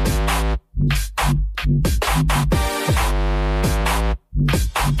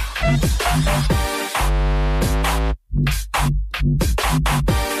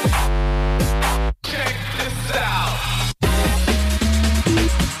 Check this out.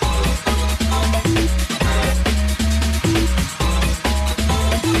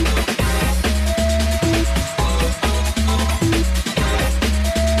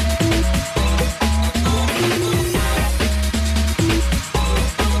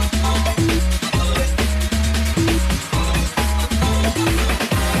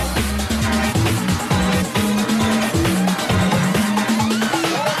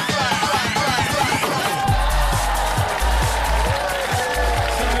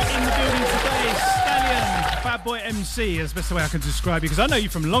 MC is the best way I can describe you, because I know you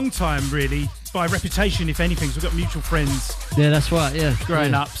from a long time, really, by reputation, if anything. So we've got mutual friends. Yeah, that's right, yeah.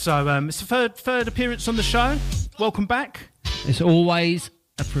 Growing up. So it's the third appearance on the show. Welcome back. It's always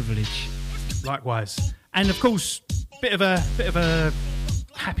a privilege. Likewise. And of course, bit of a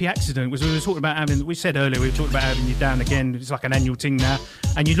happy accident was we were talking about having, we said earlier, we were talking about having you down again. It's like an annual thing now.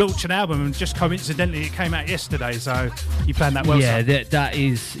 And you launched an album, and just coincidentally it came out yesterday, so you planned that well. Yeah, that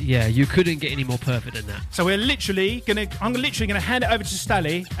is, yeah, you couldn't get any more perfect than that. So I'm literally gonna hand it over to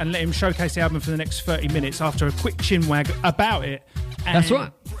Stally and let him showcase the album for the next 30 minutes after a quick chinwag about it. And that's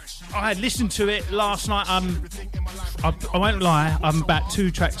right. I had listened to it last night. I won't lie, I'm about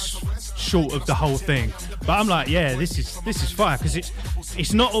 2 tracks short of the whole thing, but I'm like, yeah, this is fire, because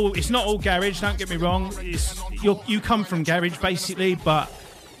it's not all garage. Don't get me wrong. You come from garage basically, but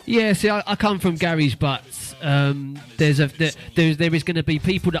yeah. See, I come from garage, but there is going to be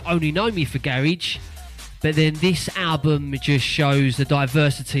people that only know me for garage, but then this album just shows the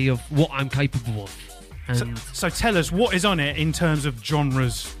diversity of what I'm capable of. And so tell us what is on it in terms of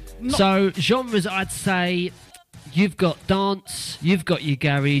genres. So genres, I'd say you've got dance, you've got your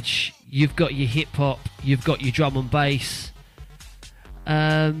garage, you've got your hip hop, you've got your drum and bass,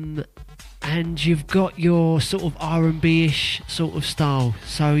 and you've got your sort of R&B-ish sort of style.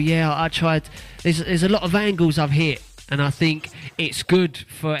 So yeah, I tried. There's a lot of angles I've hit, and I think it's good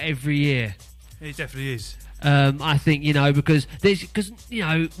for every year. It definitely is. I think, because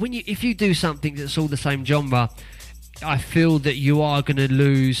if you do something that's all the same genre, I feel that you are going to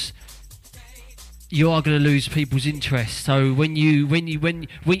lose people's interest. So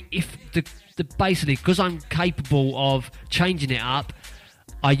basically, because I'm capable of changing it up,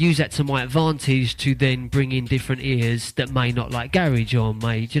 I use that to my advantage to then bring in different ears that may not like garage or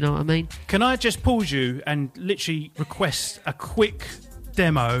do you know what I mean? Can I just pause you and literally request a quick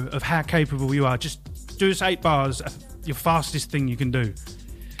demo of how capable you are? Just do us 8 bars, your fastest thing you can do.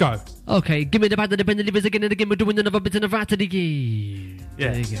 Go. Okay, give me the band of the pen delivers again and again. We're doing another bit of rat again.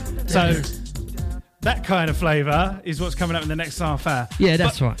 Yeah. There you go. So that kind of flavour is what's coming up in the next half hour. Yeah,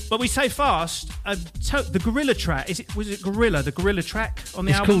 that's right. But we say fast. The Gorilla track, was it Gorilla? The Gorilla track on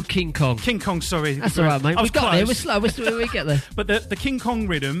the album? It's called King Kong. King Kong, sorry. That's all right, mate. We got there. We're slow. We get there. But the King Kong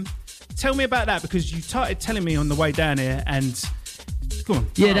rhythm, tell me about that, because you started telling me on the way down here, and go on.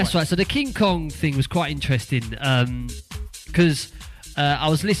 Yeah, that's right. So the King Kong thing was quite interesting, because I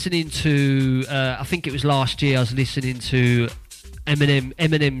was listening to, I think it was last year, I was listening to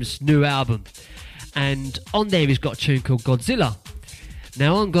Eminem's new album. And on there he's got a tune called Godzilla.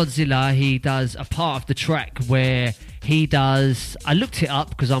 Now on Godzilla he does a part of the track where he does, I looked it up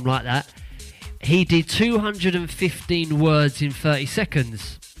because I'm like that, he did 215 words in 30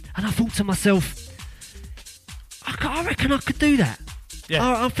 seconds. And I thought to myself, I reckon I could do that.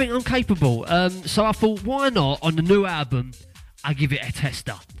 Yeah. I think I'm capable. So I thought, why not on the new album? I give it a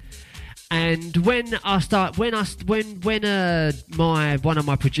tester. And when one of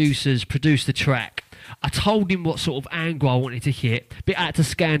my producers produced the track, I told him what sort of angle I wanted to hit. Bit out to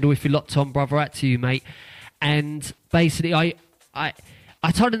Scandal, if you locked on, brother, out to you, mate. And basically, I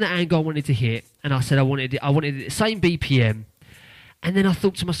told him the angle I wanted to hit, and I said I wanted it the same BPM. And then I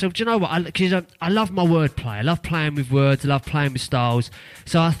thought to myself, do you know what? Because I love my wordplay. I love playing with words. I love playing with styles.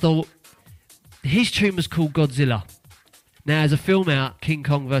 So I thought his tune was called Godzilla. Now, there's a film out, King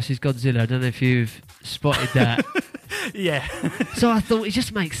Kong versus Godzilla. I don't know if you've spotted that. Yeah. So I thought it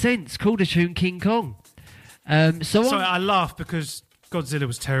just makes sense. Call the tune King Kong. Sorry, I laugh because Godzilla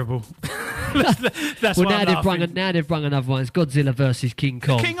was terrible. That's well, why now they've brung another one. It's Godzilla versus King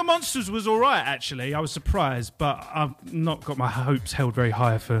Kong. King of Monsters was all right, actually. I was surprised, but I've not got my hopes held very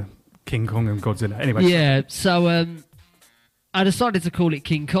high for King Kong and Godzilla. Anyway. Yeah, so I decided to call it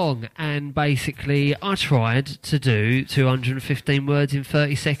King Kong, and basically I tried to do 215 words in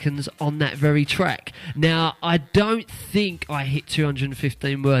 30 seconds on that very track. Now, I don't think I hit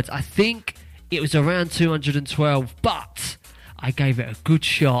 215 words. I think it was around 212, but I gave it a good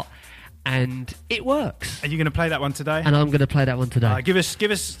shot, and it works. Are you going to play that one today? And I'm going to play that one today. Give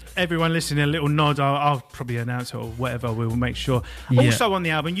us everyone listening a little nod. I'll probably announce it or whatever. We'll make sure. Yeah. Also on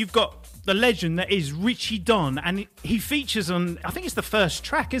the album, you've got the legend that is Richie Don, and he features on, I think it's the first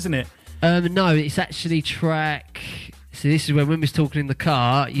track, isn't it? No, it's actually track... So this is when we was talking in the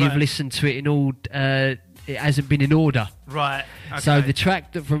car, you've listened to it in all... it hasn't been in order. Right. Okay. So the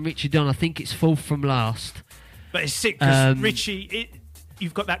track from Richie Don, I think it's fourth from last. But it's sick because Richie...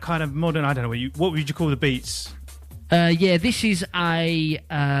 You've got that kind of modern, I don't know, what would you call the beats? Yeah, this is a...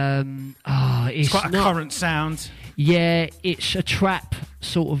 it's quite a current sound. Yeah, it's a trap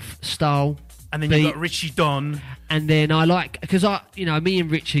sort of style. And then you've got Richie Don. And then I like... Because, me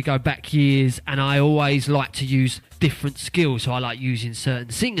and Richie go back years, and I always like to use different skills. So I like using certain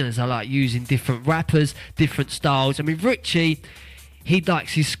singers. I like using different rappers, different styles. I mean, Richie, he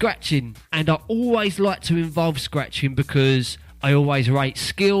likes his scratching. And I always like to involve scratching because... I always rate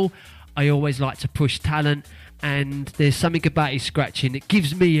skill, I always like to push talent, and there's something about his scratching that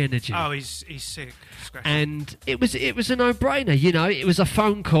gives me energy. Oh, he's sick. Scratching. And it was a no-brainer, it was a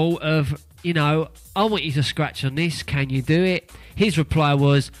phone call of, I want you to scratch on this, can you do it? His reply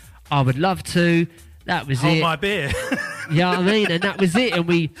was, I would love to. That was Hold it. my beer. You know what I mean? And that was it, and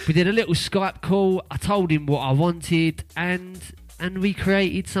we did a little Skype call, I told him what I wanted, and we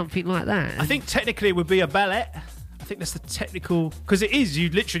created something like that. I think technically it would be a ballet. I think that's the technical, because it is. You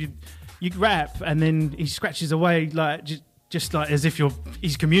rap and then he scratches away like just like as if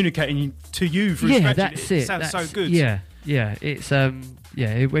he's communicating to you through scratching. That's it. Sounds so good. Yeah. It's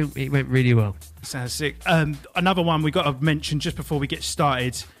it went really well. Sounds sick. Another one we got to mention just before we get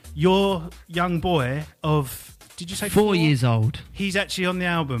started. Your young boy of, did you say 4 years old? He's actually on the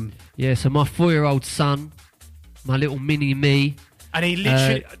album. Yeah. So my 4-year-old son, my little mini me, and he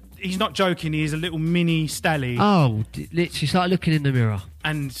literally. He's not joking. He's a little mini Stally. Oh, literally, it's like looking in the mirror.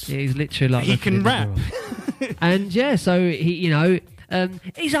 And he's literally like he can rap. And so he,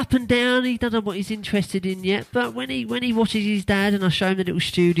 he's up and down. He doesn't know what he's interested in yet. But when he watches his dad, and I show him the little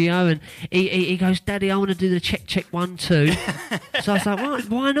studio, and he goes, "Daddy, I want to do the check 1 2." So I was like,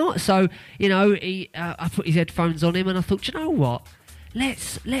 why not? So I put his headphones on him, and I thought, you know what?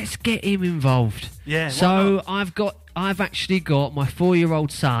 Let's get him involved. Yeah. So I've actually got my 4-year-old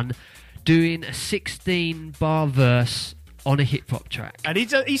son doing a 16-bar verse on a hip hop track, and he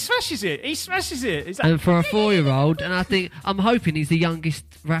smashes it. He smashes it. Like, and for a 4-year-old, and I'm hoping he's the youngest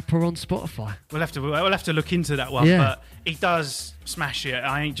rapper on Spotify. We'll have to look into that one. Yeah. But he does smash it.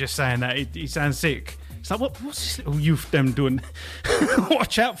 I ain't just saying that. He sounds sick. It's like, what's this little youth them doing?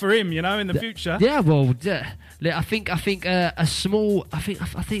 Watch out for him, in the future. Yeah, well, I think a small. I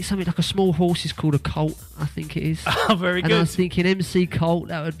think something like a small horse is called a colt. I think it is. Oh, very good. And I was thinking MC Colt.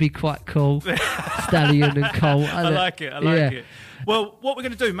 That would be quite cool. Stallion and Colt. I like it. It. Well, what we're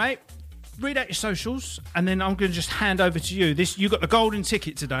going to do, mate? Read out your socials, and then I'm going to just hand over to you. You got the golden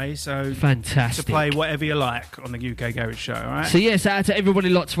ticket today, so fantastic to play whatever you like on the UK Garage Show. All right. So yes, out to everybody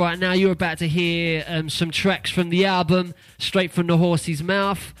lots right now. You're about to hear some tracks from the album, straight from the horse's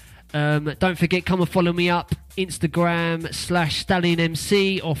mouth. Don't forget, come and follow me up, Instagram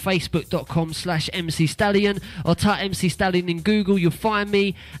 /StallionMC or Facebook.com/MC Stallion, or type MC Stallion in Google, you'll find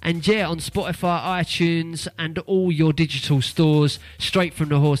me. And on Spotify, iTunes and all your digital stores, straight from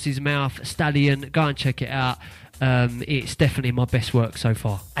the horse's mouth, Stallion, go and check it out. it's definitely my best work so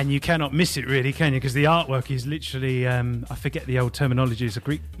far. And you cannot miss it, really, can you? Because the artwork is literally, I forget the old terminology. Is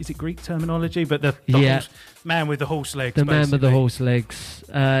it Greek terminology? But the man with the horse legs. The man with the horse legs.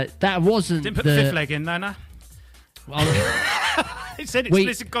 That wasn't. Didn't put the fifth leg in, no. It said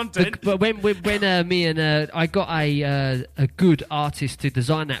explicit content. But when me and I got a good artist to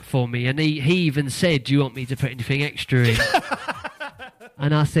design that for me, and he even said, "Do you want me to put anything extra in?"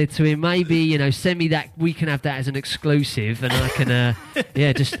 And I said to him, maybe, send me that. We can have that as an exclusive, and I can,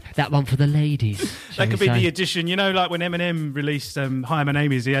 just that one for the ladies. That could be the edition, like when Eminem released "Hi, My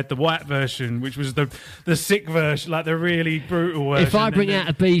Name Is." He had the white version, which was the sick version, like the really brutal version. If I bring out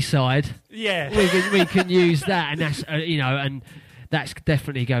a B-side, yeah, we can use that, and that's and that's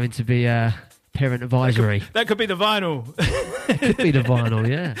definitely going to be parent advisory. That could be the vinyl. It could be the vinyl,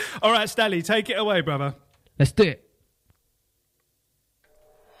 yeah. All right, Stally, take it away, brother. Let's do it.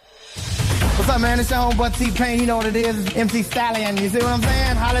 What's up, man? It's your homeboy T-Pain. You know what it is. MC Stallion. You see what I'm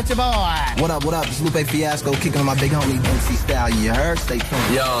saying? Holla at your boy. What up? It's Lupe Fiasco kicking on my big homie MC Stallion. You heard? Stay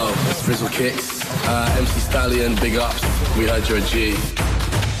tuned. Yo, it's Frizzle Kicks. MC Stallion, big ups. We heard you're a G.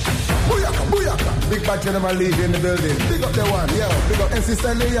 Booyaka, booyaka. Big bad General League in the building. Big up the one. Yo, big up MC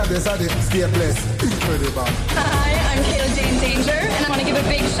Stallion. Yeah, this is the scare place. Incredible. Hi, I'm Kayla Jane Danger, and I want to give a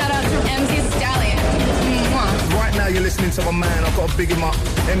big shout out to MC Stallion. Right now you're listening to my man, I've got to big him up,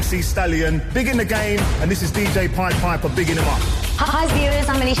 MC Stallion, big in the game, and this is DJ Pied Piper bigging him up. Hi viewers,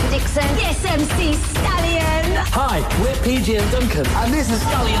 I'm Alicia Dixon. Yes, MC Stallion. Hi, we're PG and Duncan. And this is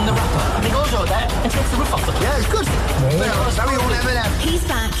Stallion the rapper. And he goes out there and takes the roof off them. Yeah, it's good. He's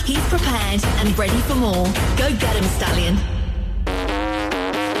back, he's prepared, and ready for more. Go get him, Stallion.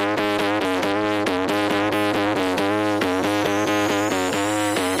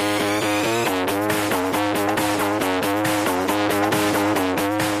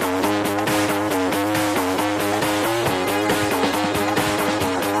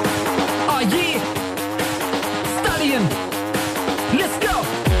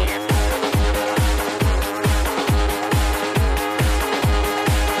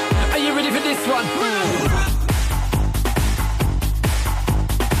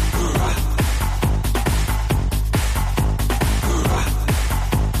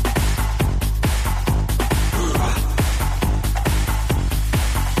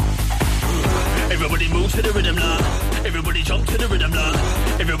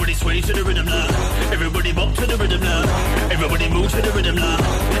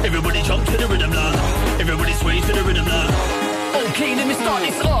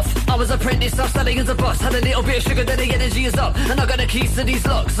 To these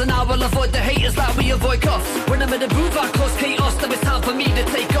locks, and I will avoid the haters like we avoid coughs. When I'm in the booth, I cause chaos, then it's time for me to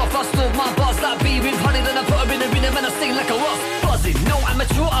take off. I stole my bars like B with honey, then I put them in the rhythm and I sing like a wasp. Buzzing, no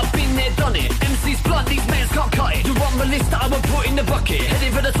amateur, I've been there, done it. MC's blunt, these mans can't cut it. You run the list that I will put in the bucket.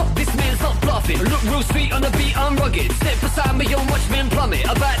 Heading for the top, this man's not bluffing. Look real sweet on the beat, I'm rugged. Step beside me, you'll watch me and plummet.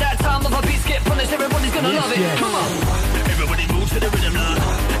 About that time of our beats get punished, everybody's gonna love it. Come on. Everybody move to the rhythm now.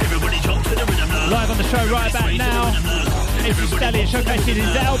 Everybody jump to the rhythm now. Live on the show right about now. MC Stallion showcasing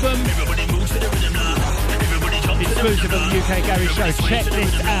his album. Exclusive on the UK Garage Show. Check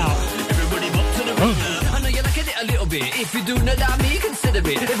this out. I know you like it a little bit. If you do not like me, consider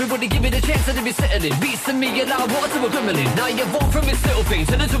it. Everybody give me the chance to be settling. Beats to me, allow water to a gremlin. Now you vote from this little thing,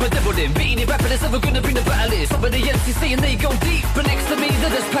 turn into a devil then. Beating it rapping, it's never gonna bring the battle in. Some of the MCC and they go deep, but next to me they're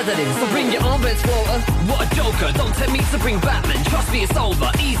just pedaling. So bring your armbands, Walter. What a joker, don't tell me to bring Batman. Trust me, it's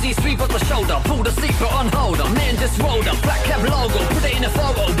over. Easy sweep off the shoulder, pull the secret on holder. Man just rolled up, black cap logo, put it in a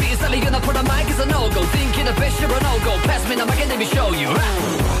photo. Beat Sally gonna put a mic as a no-go. Thinking the best, you're a no-go. Pass me the mic and let me show you.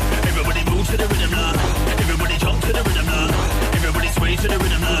 Everybody move to the rhythm now. Everybody jump to the rhythm now. Everybody sway to the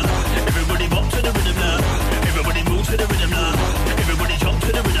rhythm now. Everybody bop to the rhythm now. Everybody move to the rhythm now. Everybody jump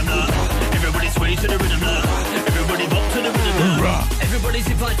to the rhythm now. Everybody sway to the rhythm now. Everybody bop to the rhythm now. Everybody's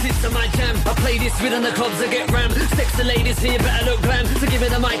invited to my jam. I play this with on the clubs I get rammed. Sexy ladies here better look glam. So give me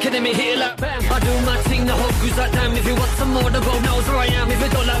the mic and let me hit it like bam. I do my thing, the whole crew's like damn. If you want some more, the world knows where I am. If you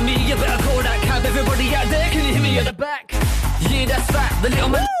don't like me, you better call that cab. Everybody out there, can you hear me at the back? Yeah, that's fact. The little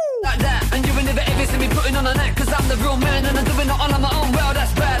man like that. And you will never ever see me putting on a act. Cause I'm the real man and I'm doing it all on my own. Well,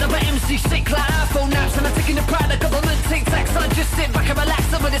 that's bad. I'm an MC sick like iPhone naps. And I'm taking the pride of government tic-tacs. I just sit back and relax.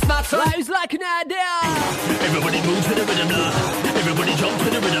 Some of this my time. Who's like an idea? Everybody move to the rhythm now. Everybody jump to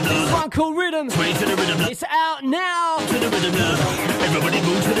the rhythm now. This one called Rhythm. Sway to the rhythm now. It's out now. To the rhythm now. Everybody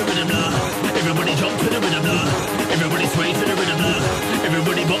move to the rhythm now. Everybody jump to the rhythm now. Everybody sway to the rhythm now.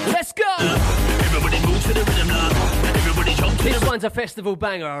 Everybody bop. Let's go. Everybody move to the rhythm now. Everybody jump to the This one's a festival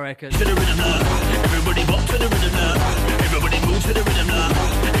banger, I reckon. To the rhythm now. Everybody bop to the rhythm now. Everybody move to the rhythm now.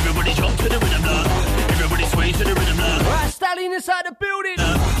 Everybody jump to the rhythm now. Everybody Everybody sway to the rhythm now. Right, Stallion inside the building.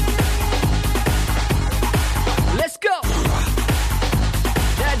 Let's go.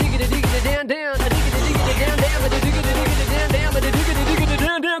 Now diggity diggity down down. Diggity diggity down down. Diggity diggity down down. Diggity diggity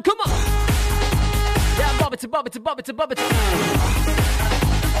down down. Come on. Down bobbity bobbity bobbity bobbity.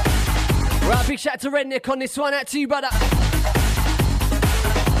 Right, big shout out to Redneck on this one. Out to you, brother.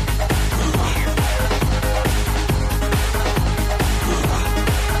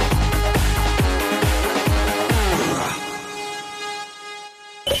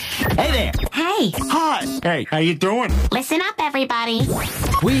 Hey there. Hey. Hi. Hey, how you doing? Listen up, everybody.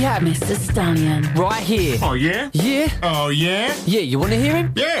 We have Mr. Stallion right here. Oh, yeah? Yeah. Oh, yeah? Yeah, you want to hear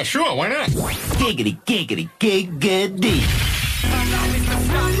him? Yeah, sure, why not? Giggity, giggity, giggity.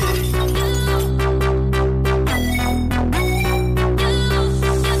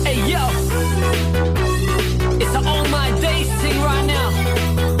 Hey, yo. It's an all my days thing right now.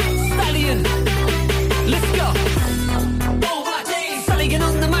 Stallion. Let's go. All my days. Stallion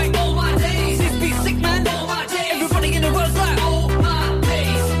on the mic. All my days. This be sick, man. All my days. Everybody in the world's like, all my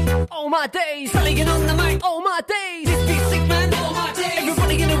days. All my days. Stallion on the mic. All my days. This be sick, man. All my days.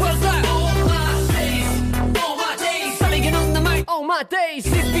 Everybody in the world's like, all my days. All my days. Stallion on the mic. All my days.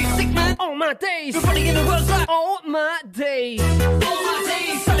 This be sick, man. All my days. Everybody in the world's like, all my days. All my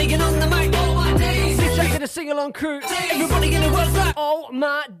days. Stallion on the mic. All my days. This track of the sing-along crew. Everybody in the world's like, all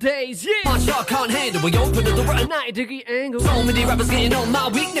my days. Yeah. My shot can't handle. We open the door at a 90-degree angle. So many rappers getting on my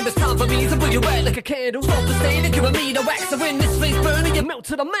week. Never it's time for me to put you out like a candle. Stop the stain and you and me the wax. So when this face burning, you melt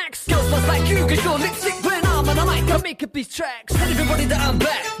to the max. Girls must like you, cause your lipstick when I'm on the mic. I make up these tracks. Tell everybody that I'm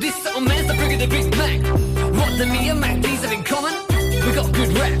back. This little man's the bigger the Big Mac. What do me and Mac D's have in common? We got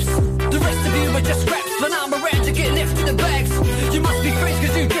good raps. The rest of you are just scraps. When I'm around, you get left in the bags. You must be friends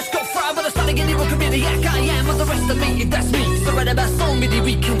cause you just got fried. But I'm starting to get evil comediac. I am with the rest of me, that's me. So right about so many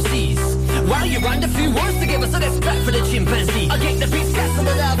weak MCs. While you rhymed a few words together, so that's back for the chimpanzee. I get the beats cast on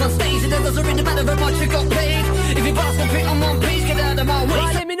the live on stage, and it doesn't really matter how much you got paid. If you pass the pit on one page, get out of my way.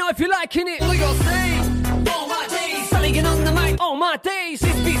 Right, let me know if you're liking it. All you gotta say, all my days. Stallion on the mic, all my days.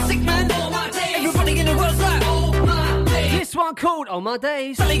 This be sick, man, all my days. Everybody in the world's like, all my days. This one called All My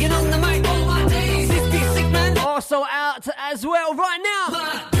Days. Stallion on the mic, all my days. This be sick, man. Also out as well right now.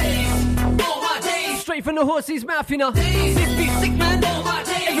 My days, all my days. Straight from the horse's mouth, you know. Days. This be sick, man, all my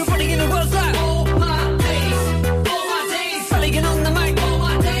days. Everybody in the world's like, all my days, all my days. Stallion on the mic, all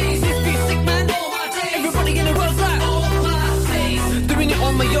my days. This be sick, man, all my days. Everybody in the world's like, all my days. Doing it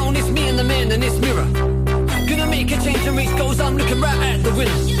on my own, it's me and the man in this mirror. Gonna make a change and reach goals, I'm looking right at the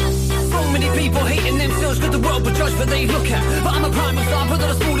winner. So many people hating themselves cause the world will judge what they look at. But I'm a prime example of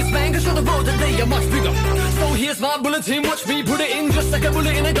the smallest man, cause show the world that they are much bigger. So here's my bulletin, watch me put it in. Just like a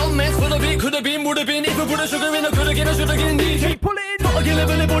bullet in a gun, man's full of it. Could've been, would've been. If I put a sugar in, I could've get a should again. DJ, pull it in. Gotta get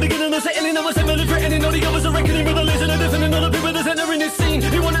level, body getting a settling. I'm a similar threatening. All the others are reckoning with a legend of deafening. All the people that's entering this scene.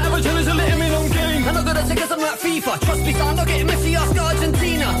 You wanna have a challenge and let him in on game. And I gotta take us, I'm like FIFA. Trust me, son, I'll get messy, ask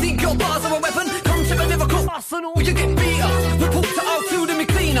Argentina. Think your bars are a weapon? Come check a lyrical arsenal, you get beat up. Report to R2 to me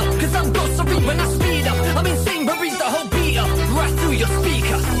clean up. Cause I'm glossary when I speed up. I'm insane, but read the whole beat up. Right through your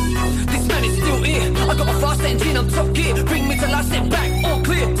speaker. This man is still here. I got a fast engine, I'm top gear. Bring me till I step back, all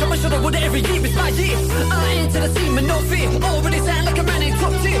clear. Tell my shoulder would every year, it's my year. I enter the scene with no fear. Already sound like a man in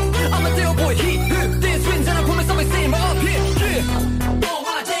top tier. I'm a deal boy, he, who, there's wins and I promise I'll be staying right up here. Yeah. All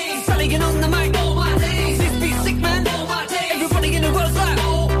my days, Stallion on the mic, all my days. This be sick, man, all my days. Everybody in the world's like,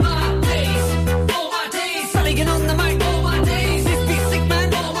 all my days, all my days. Stallion on the mic, all my days. This be sick,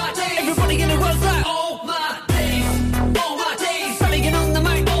 man, all my days. Everybody in the world's like, all my days, all my days. Stallion on the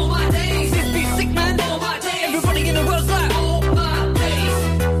mic, all my days. This be sick, man, all my days. Everybody in the world's like, all my days,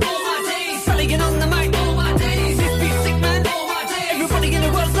 all my days. Stallion on the mic, all my days. This be sick, man, all my days. Everybody in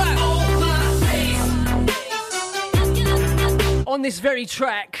the world's like, all my days. On this very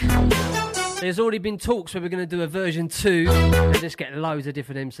track, there's already been talks where we're going to do a version 2 and just get loads of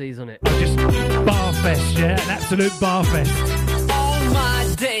different MCs on it. Just bar fest, yeah, an absolute bar fest. All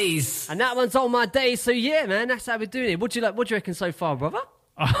my days, and that one's All My Days. So yeah, man, that's how we're doing it. What do you reckon so far, brother?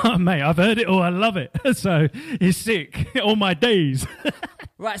 Oh, mate, I've heard it all. I love it. So it's sick. All my days.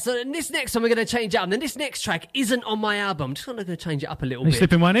 Right, so in this next one we're going to change it up. And then this next track isn't on my album. I'm just going to change it up a little bit.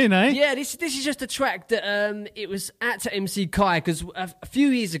 Slipping one in, eh? Yeah, this is just a track that it was at MC Kai, because a few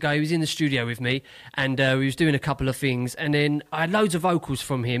years ago he was in the studio with me and we was doing a couple of things, and then I had loads of vocals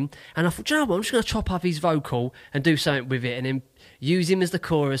from him, and I thought, do you know what, I'm just going to chop up his vocal and do something with it and then use him as the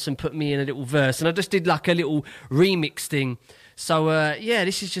chorus and put me in a little verse. And I just did like a little remix thing. So, yeah,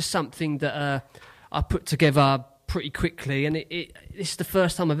 this is just something that I put together pretty quickly, and it's the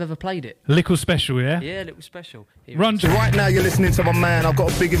first time I've ever played it. Little special, yeah? Yeah, little special. Right now you're listening to my man, I've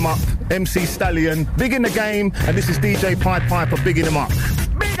got to big him up, MC Stallion, big in the game, and this is DJ Pied Piper, bigging him up.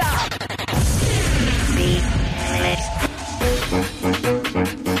 Big up!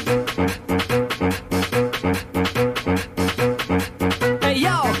 Hey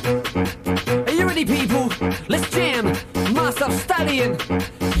yo! Are you ready, people? Let's jam! Myself Stallion,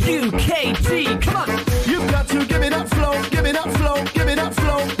 UKG, come on! You've got to give it up flow, give it up flow, give it up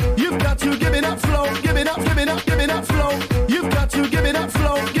flow. You've got to give it up flow, give it up, give it up, give it up flow. You've got to give it up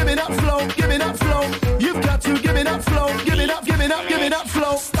flow, give it up flow, give it up flow. You've got to give it up flow, give it up, give it up, give it up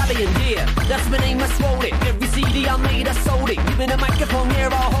flow. Stallion, yeah, that's my name, I swole it. Every CD I made, I sold it. Give me the microphone, here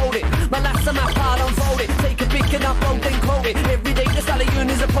I'll hold it. My last and my part unfold it. Take a pic and upload, then quote it. Every day the Stallion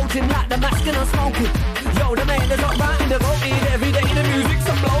is approaching like the mask and I'm smoking. Yo, the man is not writing, devoted. Every day the music's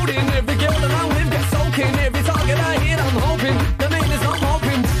uploading. Every girl that I'm with gets soaking. Every target I hit, I'm hoping. The man is not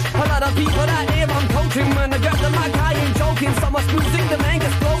hoping. A lot of people out here I'm coaching. When I grab the mic, I ain't joking. So much music, the man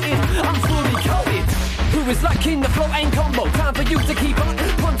gets floated. I'm fully coated. Who is lacking the flow ain't combo? Time for you to keep on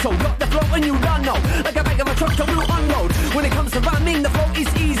pronto. Got the flow and you don't know. Like a bag of a truck to will unload. When it comes to rhyming, the flow is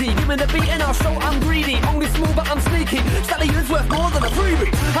easy. Give me the beat and I'll show I'm greedy. Only smooth but I'm sneaky. Stallion's worth more than a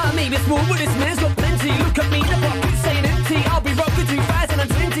freebie. I may be smooth but this man's got plenty. Look at me, the pocket's saying empty. I'll be rocking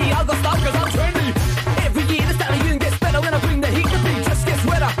 2020. I'll go stop cause I'm trendy. Every year the Stallion gets better. When I bring the heat, the beat just gets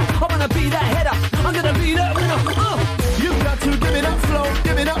wetter. I wanna be that header. I'm gonna be that winner. You've got to give it up flow,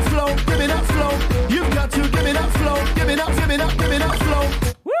 give it up flow, give it up flow. You've got to give it up flow, give it up, give it up, give it up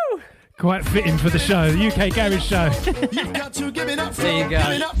flow. Woo! Quite fitting for the show, the UK Garage Show. You've got to give it up flow, There you go.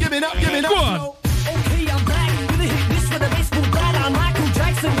 give it up, give it up, give it up. Go on. Flow. Okay, I'm back. Gonna hit this for the baseball bat. I'm Michael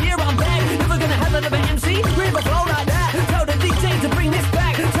Jackson, here I'm back. Never gonna have another MC with a flow like that. Tell the DJ to bring this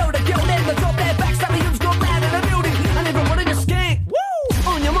back. Tell the girl them to drop their back. Stallion's gone mad in the building. And everybody just skank.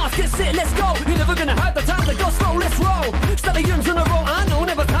 Woo! On your mark, get set, let's go. You're never gonna have the time to go slow, let's roll. Stallion's in a row, I know,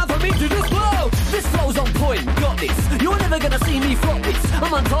 never time for me to just blow. This flow's on point, got this. You're never gonna see me flop this.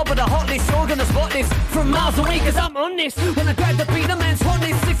 I'm on top of the hot list, you're gonna spot this from miles away, cause I'm on this. When I grab the beat, the man's on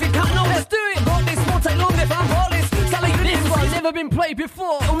this. If you can't know, let's do it. Got this, won't take long if I'm flawless. Stallion, this one's never been played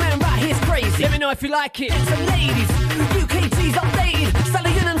before. Oh man, right here's crazy. Let me know if you like it. And some ladies, UKG's updated.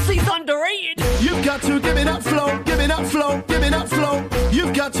 Stallion MC's underrated. You've got to give it up flow, give it up flow, give it up flow.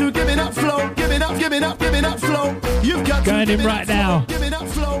 You've got to give it up flow, give it up, give it up, give it up flow. You've got to Going in right now. give it up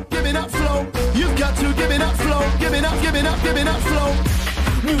flow, give it up flow. You've got to give it up flow, give it up, give it up, give it up flow.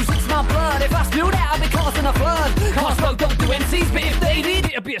 Music's my blood. If I spilled out, I'd be causing a flood. Castro don't do MCs, but if they did,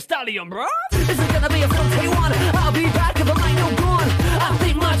 it'd be a Stallion, bro. This is gonna be a fun K1. I'll be back if I ain't no gone. I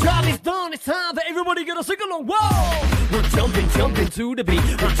think my job is done. It's time for everybody gonna sing along. Whoa! We're jumping, jumping to the beat.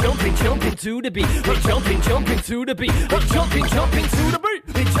 We're jumping, jumping to the beat. We're jumping, jumping to the beat. We're jumping, jumping to the beat.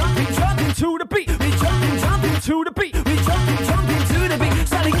 We're jumping, jumping to the beat. We're jumping, jumping to the beat. We're jumping, jumping to the beat.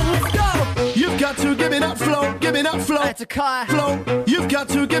 Stallion, let's go. You've got to give it up flow, give it up flow. That's a car. Flow. You've got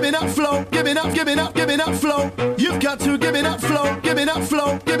to give it up flow, give it up, give it up, give it up flow. You've got to give it up flow, give it up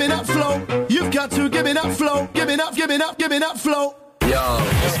flow, give it up flow. You've got to give it up flow, give it up, give it up, give it up flow. Yo,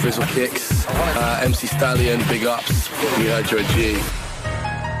 it's Fizzle Kicks, MC Stallion, big ups. We heard you're a G.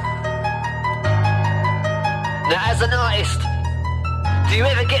 Now, as an artist, do you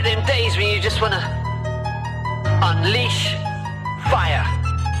ever get them days when you just wanna unleash fire?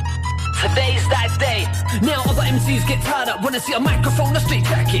 Today's that day. Now other MCs get tired up when I see a microphone, a straight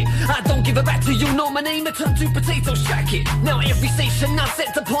jacket. I don't give it back to you, know my name, it turned to Potato Shacket. Now every station I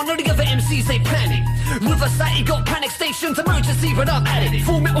set upon, all the other MCs they panic. Riverside got panic stations, emergency, but I'm at it.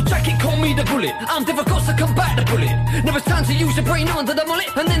 Full metal jacket, call me the bullet. I'm difficult to combat the bullet. Never time to use your brain under the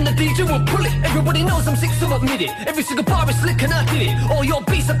mullet, and then the DJ will pull it. Everybody knows I'm sick, so admit it. Every single bar is slick and I did it. All your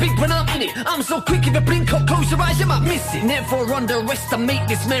beats are big when I'm in it. I'm so quick, if you blink or close your eyes, you might miss it. Never underestimate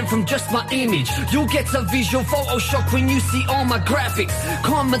this man from just my image. You'll get a visual photo shock when you see all my graphics.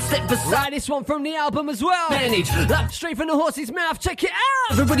 Come and step beside this one from the album as well. Manage, lap straight from the horse's mouth, check it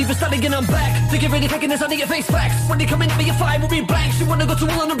out. Everybody for starting and I'm back. To get ready, taking this under your face facts. When they come in, for your fire will be blanks. You wanna go to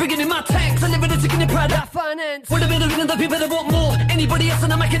war and I'm bringing in my tanks. I live in a chicken and pride, that finance. With a bit of the people that want more. Anybody else on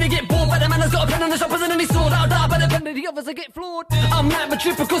the mic and they get bored. But the man has got a pen on the shop and any sword. I'll die by the pen of the others, I get floored. I'm mad but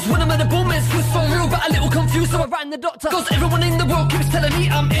trip because when I'm at a bull man's so real, but a little confused, so I ran the doctor. Cause everyone in the world keeps telling me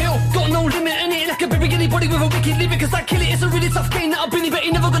I'm ill. Got no limit in it, like a baby anybody with a wicked lyric. Cause I kill it, it's a really tough game that I've been in, but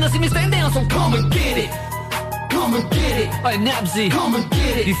you're never gonna see me stand down. So come and get it. Come and get it. Hey Nabsy, come and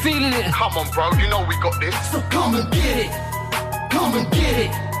get it. You feeling it? Come on bro, you know we got this. So come and get it. Come and get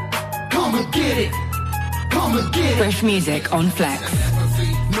it. Come and get it. Come and get it. Fresh music on Flex.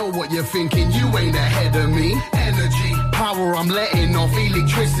 Know what you're thinking, you ain't ahead of me. Energy power, I'm letting off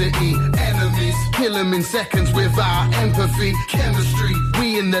electricity. Enemies, kill them in seconds without empathy. Chemistry,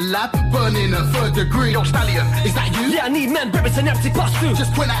 we in the lab, burning a third degree. Yo, Stallion, is that you? Yeah, I need men, ribbons and empty bus through.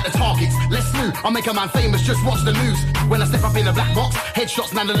 Just point out the targets, let's slew. I'll make a man famous, just watch the news. When I step up in a black box,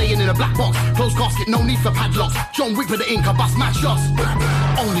 headshots, man, laying in a black box. Closed casket, no need for padlocks. John Wick with the ink, I bust mad shots.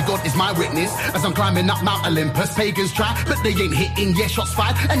 Only God is my witness, as I'm climbing up Mount Olympus. Pagans try, but they ain't hitting. Yeah, shots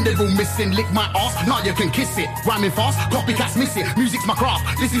fired, and they're all missing. Lick my ass, now you can kiss it. Rhyming fast, copycats miss it. Music's my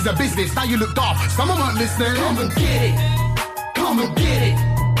craft, this is a business. Now you look daft, someone weren't listening. Come and get it. Come and get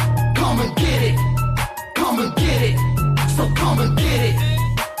it. Come and get it. Come and get it. So come and get it.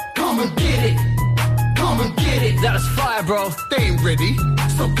 Come and get it. Come and get it. That's fire, bro. They ain't ready.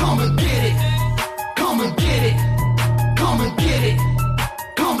 So come and get it. Come and get it. Come and get it.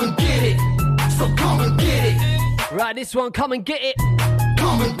 Come and get it. So come and get it. Right, this one, come and get it.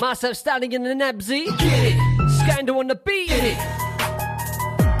 Come and myself standing in the Nabsy. Get it. Scandal on the beat. Get it.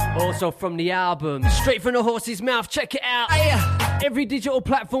 Also from the album, straight from the horse's mouth. Check it out. Every digital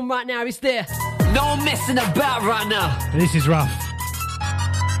platform right now is there. No messing about right now. This is rough.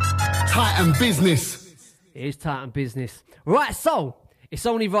 Titan business. It is Titan business. Right, so it's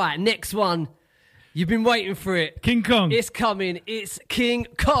only right. Next one. You've been waiting for it. King Kong. It's coming. It's King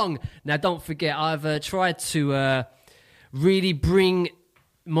Kong. Now, don't forget, I've tried to really bring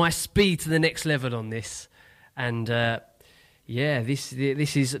my speed to the next level on this. And, yeah, this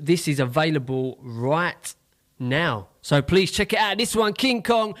is available right now. So please check it out. This one, King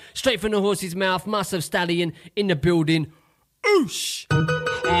Kong, straight from the horse's mouth. Massive Stallion in the building. Oosh!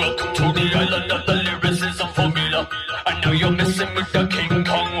 Welcome to the island of the lyricism formula. I know you're messing with the King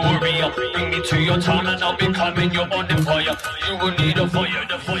Kong warrior. Bring me to your town and I'll be climbing your own empire. You will need a fire,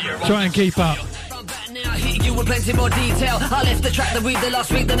 the fire. Try and keep up. I hit you with plenty more detail. I left the track the week the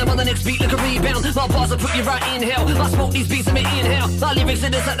last week, then I'm on the next beat like a rebound. My bars will put you right in hell. I smoke these beats and me inhale. My lyrics are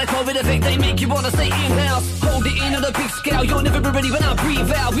just like the COVID effect, they make you wanna stay in-house. Hold it in on a big scale, you'll never be ready when I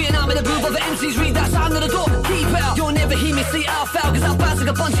breathe out. Vietnam in the groove of the MCs, read that sign on the door, keep out. You'll never hear me say I foul, cause I bounce like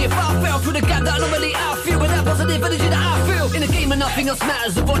a bungee if I fell through the gap that normally I feel. With that positive energy that I feel. In a game and nothing else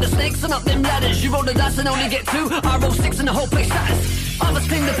matters. Avoid the snakes and up them ladders. You roll the dice and only get 2. I roll 6 and the whole place shatters. I must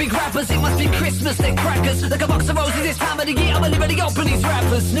claim the big rappers, it must be Christmas, they're crackers. Like a box of roses this time of the year, I'm really open these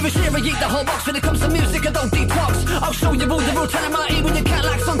rappers. Never share or eat the whole box when it comes to music, I don't detox. I'll show you all the real talent I eat with your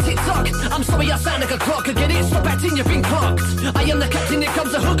Cadillacs on TikTok. I'm sorry I sound like a clock, I get it, stop acting, you've been clocked. I am the captain, here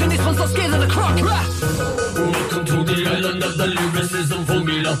comes a hook and this one's not scared of the clock. Welcome to the island of the lyricism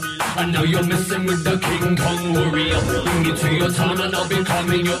formula. I know you're messing with the King Kong warrior. Bring me to your town and I'll be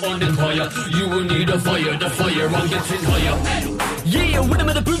climbing your own empire. You will need a fire, the fire, I'm getting higher. Yeah, with them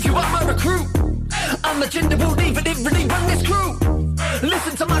in the booth, you are my recruit. I'm a gender, will leave it, really run this crew.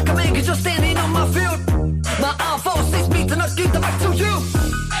 Listen to my command, cause you're standing on my field. My R4 6 beats and I give the back to you.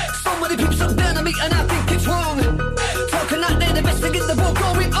 So many people shut down on me and I think it's wrong. Talking out there, investigate the war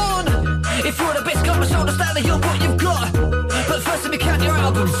going on. If you're the best, come and show the Stallion what you've got. But first let me count your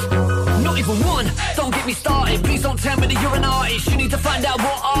albums. Not even one, don't get me started. Please don't tell me that you're an artist. You need to find out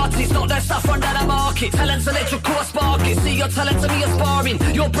what artist, not that stuff on that market. Talent's electrical, spark it. See your talent to me as sparring.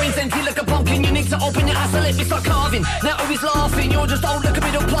 Your brain's empty like a pumpkin. You need to open your eyes and let me start carving. Now who's laughing? You're just old like a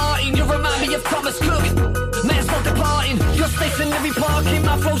middle parting. You remind me of Thomas Cook. Man's not departing. Your stationary parking.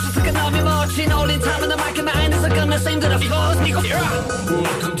 My flow's just like an army marching. All in time and the mic in my hand is a gun the same that I've got.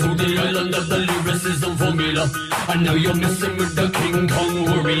 Welcome to the island of the lyricism formula. I know you're messing with the King Kong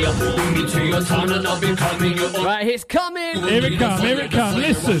warrior. Bring me to your town and I'll be climbing your own. Right, it's coming. Here it come,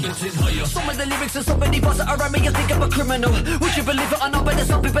 listen. Some of the lyrics are so many bars that around me, you think I'm a criminal. Would you believe it or not? But there's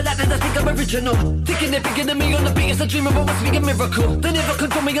some people out there that think I'm original. Thinking they're bigger than me on the beat, it's a dream of what must be a miracle. They never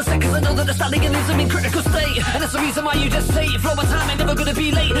control me a second, I know that the Stallion is in critical state. And that's the reason why you just say it. Flow my time, ain't never gonna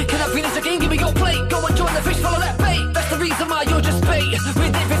be late. Can I finish the game? Give me your plate. Go and join the fish, follow that bait. That's the reason why you're just bait.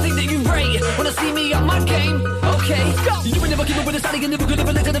 With everything that you rate. Wanna see me on my game? Okay, go. You ain't never keep up with the Stallion, never could have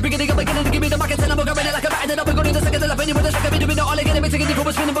been to the beginning. I'm beginning to give me the market, and I'm going like a bat, and I'm going in the second, and I'm in with the second, doing all I get, taking it from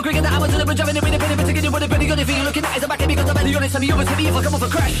a spinning, but cricket, I'm into the jumping, and we're taking it with a penny on if you're looking at it, back at me, because I'm really honest, I'm you, to me, if I come off a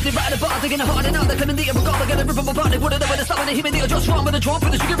crash, they right at the bar, taking a hard, and now they're coming the air, I gotta rip up my body, wouldn't know where to stop, when they hit me, they're just wrong, with a drum, for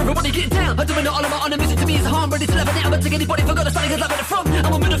the sugar, everybody get down. I'm doing all of my honor, music to me is harm, ready to level it, I'm not taking anybody for God, I'm starting to love it from.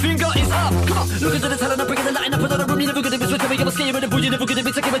 I'm a middle finger, is up. Come on, look into the talent, I'm bringing the line, I put on a room, you never gonna be switching me, I'm scared with the boo, you never gonna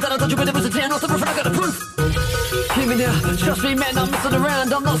be taking it down, I thought you would have was a 10, off the roof, I got the proof. Hear me now, trust me, man, I'm messing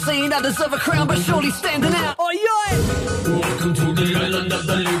around. I'm not saying I deserve a crown, but surely standing out. Oh, yeah! Welcome to the island of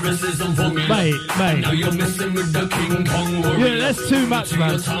the lyricism formula. Mate. Now you're messing with the King Kong warrior. Yeah, that's too much, man.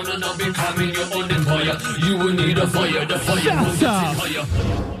 Your town and I'll be climbing your own empire. You will need a fire, the fire will get higher.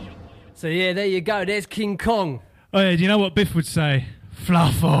 So, yeah, there you go. There's King Kong. Oh yeah, do you know what Biff would say?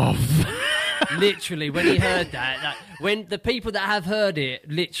 Fluff off. Literally, when he heard that, when the people that have heard it,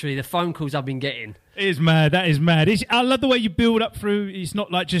 literally, the phone calls I've been getting. It is mad. That is mad. I love the way you build up through. It's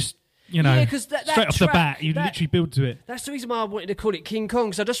not like just, you know, straight off the bat. You literally build to it. That's the reason why I wanted to call it King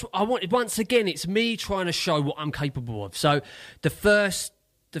Kong. So I wanted, once again, it's me trying to show what I'm capable of. So the first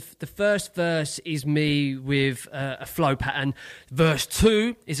verse is me with a flow pattern. Verse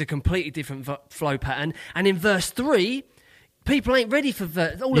 2 is a completely different flow pattern. And in verse 3, people ain't ready for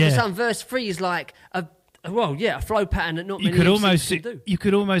all of a sudden. Verse 3 is like a flow pattern that not many MCs can do. You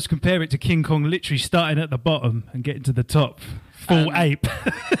could almost compare it to King Kong, literally starting at the bottom and getting to the top. Full ape.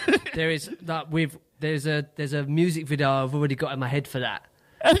 There's a music video I've already got in my head for that.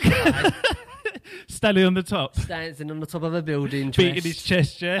 Standing on the top. Standing on the top of a building. Beating his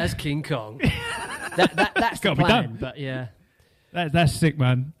chest, yeah. As King Kong. That's the plan, but yeah. That's sick,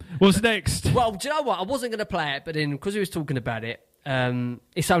 man. What's next? Well, do you know what? I wasn't going to play it, but then because we was talking about it,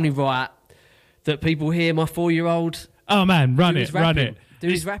 it's only right that people hear my 4-year-old. Oh, man, run it. Do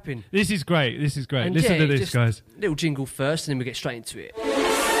his rapping. This is great. And listen to this, guys. Little jingle first, and then we get straight into it. You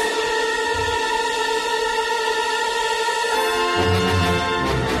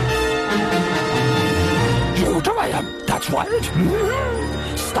know who I am? That's right.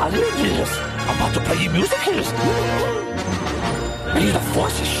 Stallion, yes. I'm about to play you music here. The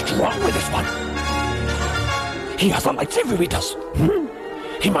force is strong with this one. He has a lightsaber, he does.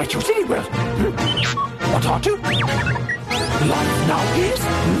 He might use it, he will. What are you? Life now is.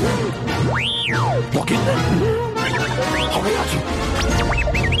 Walk in there. Hurry at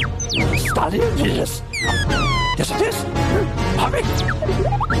you. Stallion, yes. Yes, it is. Hurry.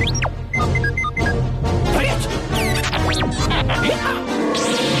 Play it. Yeah.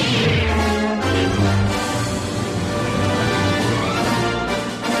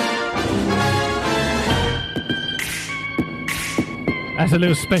 That's a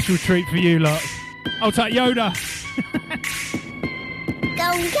little special treat for you lot. I'll take Yoda. Go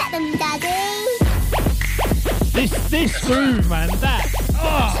and get them, Daddy. This groove, man. That's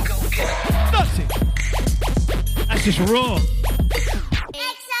it. That's just raw.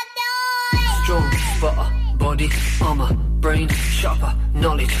 Strong, spotter, body, armor, brain, sharper,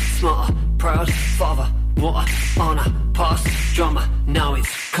 knowledge, smarter, proud, father, water, honor, past, drama, now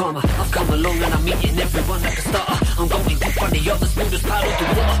it's karma. I've come along and I'm eating everyone like a starter. I'm going deep on the other smooth as paddle to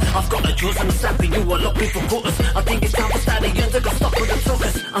water. I've got the jaws and I'm slapping you a lot before quarters. I think it's time for stallions to go stop with the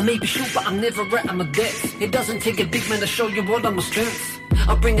talkers. I may be short but I'm never at my depths. It doesn't take a big man to show you all of my strengths.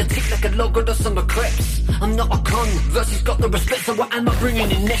 I bring a tick like a logo to summer crepes. I'm not a con, versus got the respect. So what am I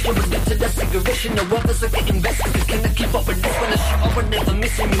bringing in next? You're addicted to cigarettes. No others are getting best. Cause can I keep up with this? When I shoot up, I'm never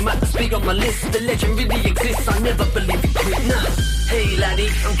missing. You might speak on my list. The legend really exists. I never believe it quit. Nah. Hey laddie,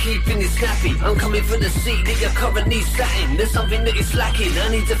 I'm keeping it snappy. I'm coming for the seat that you're currently sat in. There's something that is lacking. I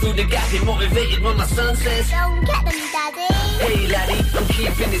need to fill the gap. In motivated when my son says, Don't get them, Daddy. Hey laddie, I'm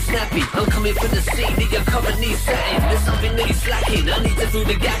keeping it snappy. I'm coming for the seat that you're currently sat in. There's something that is lacking. I need to fill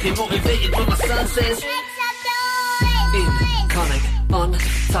the gap. In motivated when my son says, Incoming, on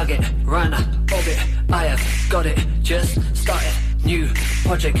target, runner, orbit. I have got it, just started. New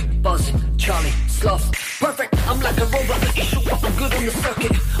project, buzzing, Charlie, sloth. Perfect, I'm like a robot that you shoot, but I'm good on the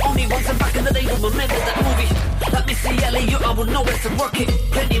circuit. Only once I'm back in the day, don't remember that movie. Let me see LA, I will know where to work it.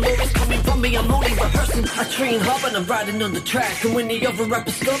 Plenty more is coming from me, I'm only rehearsing. I train hard and I'm riding on the track. And when the other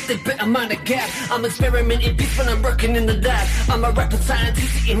rappers stop, they better mind the gap. I'm experimenting beats when I'm working in the lab. I'm a rapper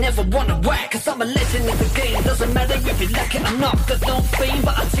scientist that you never wanna whack. Cause I'm a legend in the game, doesn't matter if you like it or not. Got no fame,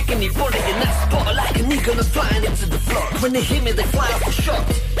 but I'm taking the bullet in that spot. Like an eagle and flying into the floor. When they hear me, they fly off the shot.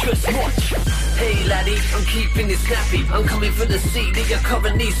 Just watch. Hey laddie, I'm keeping it snappy. I'm coming for the seat that you're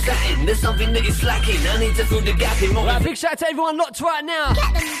currently sat in. There's something that is lacking. I need to fill the gap in more. Right, big shout out to everyone locked right now.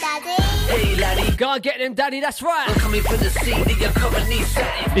 Get them, Daddy. Hey laddie, go and get them, Daddy. That's right. I'm coming for the seat that you're currently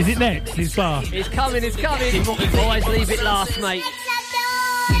sat in. Is it next? His bar. It's coming. Always leave it last, mate.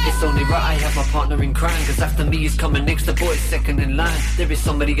 It's only right I have my partner in crime. Cause after me he's coming next, the boy's second in line. There is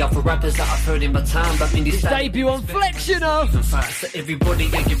so many other rappers that I've heard in my time, but his debut on Flex, you know. So everybody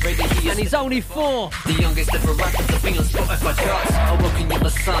get ready, and he's only 4. The youngest ever rapper to be on Spotify charts. I welcome you my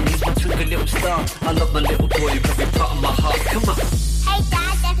son, he's my twinkle little star. I love my little boy, every part of my heart. Come on. Hey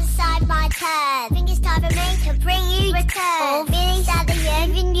Dad, step aside my turn. Think it's time for me to bring you return. All feelings that are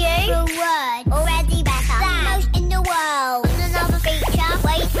giving you the word. Already better than most in the world. On another feature,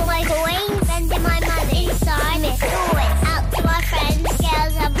 wait for my coins. Spending my money inside Miss Toys. Out to my friends,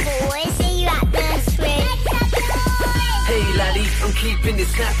 girls and boys. See you at nursery. Hey laddie, I'm keeping it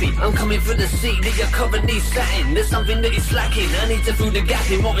snappy. I'm coming for the seat that you're currently sat in. There's something that is lacking. I need to fill the gap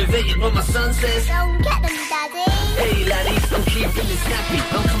in motivated when my son says, Don't get them, Dad. daddy. Hey laddies, I'm keeping it snappy.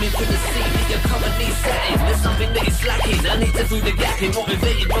 I'm coming to the seat that you're currently sat in. There's something that is lacking. I need to fill the gap in.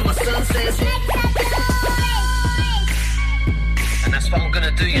 Motivated when my son says. And that's what I'm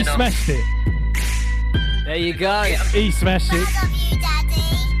gonna do, you He know. smashed it. There you go. He smashed it. Love you, daddy.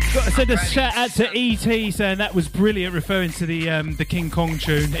 Got to send a shout out to E.T. saying that was brilliant, referring to the King Kong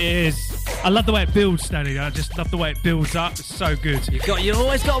tune. It is. I love the way it builds, Stanley. I just love the way it builds up. It's so good. You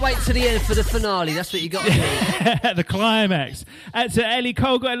always got to wait to the end for the finale. That's what you got to do. The climax. Out to Ellie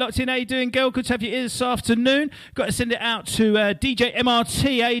Cole, got it locked in. How you doing, girl? Good to have you here this afternoon. Got to send it out to DJ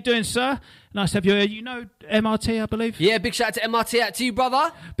MRT. How you doing, sir? Nice to have you here. You know MRT, I believe? Yeah, big shout out to MRT. Out to you,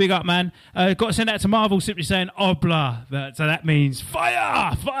 brother. Big up, man. Got to send out to Marvel, simply saying Obla. So that means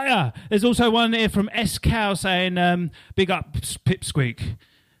fire, fire. There's also one here from S. Cow saying big up Pipsqueak.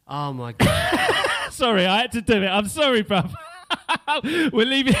 Oh, my God. Sorry, I had to do it. I'm sorry, bruv. We'll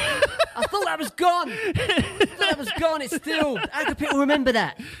leave it. I thought that was gone. It's still. How can people remember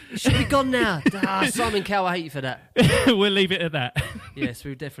that? It should be gone now. Simon Cowell, I hate you for that. We'll leave it at that. Yes,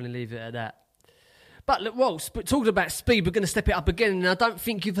 we'll definitely leave it at that. But look, well, talking about speed, we're going to step it up again, and I don't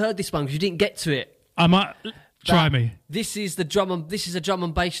think you've heard this one because you didn't get to it. I might try me. This is a drum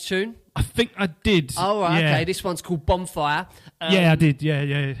and bass tune. I think I did. Oh, right, yeah. okay. This one's called Bonfire. Yeah, I did.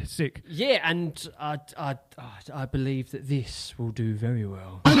 Yeah, sick. Yeah, and I believe that this will do very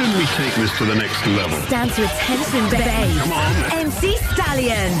well. Why don't we take this to the next level? Stand to attention, babe. Come on. MC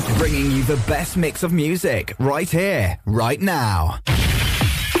Stallion. Bringing you the best mix of music right here, right now.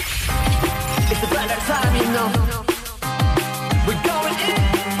 It's about that time, you know. We're going in.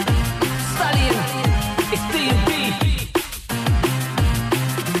 Stallion, it's D&B.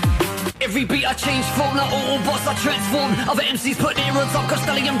 Every beat I change from, like Autobots I transform. Other MCs put their on top, cause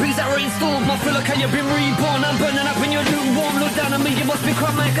Stallion breeze that rainstorm. I feel like I have been reborn, I'm burning up in your lukewarm. Look down at me, you must be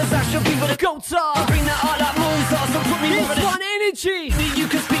crying, man, cause I should be with a gold tar. I bring that art like Mozart, so put me over This one energy.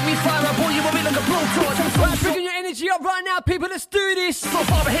 You can speak me fire, I boil you up like a blowtorch. I'm bringing your energy up right now, people. Let's do this. So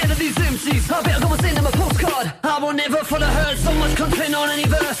far ahead of these MCs, I better go and send them a postcard. I will never follow her, so much content on any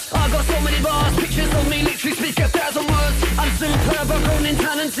verse. I got so many bars, pictures of me, literally speak 1,000 words. I'm superb, I've grown in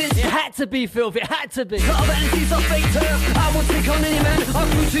talent since. It had to be, Phil, it had to be. Other MCs are fake turf, I won't take on any man.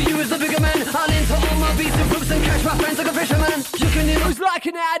 I grew to you as a bigger man. I'll enter all my beats and groups and catch my friends like a fisherman. You can hear Who's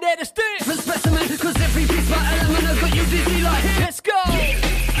liking it out there? Let's do it. different specimen, cause every piece my element has got you dizzy like him. Let's go.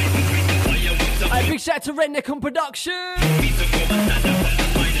 Hey, big shout out to Redneck on production.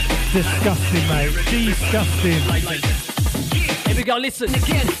 Disgusting, mate. Disgusting. Here we go, listen.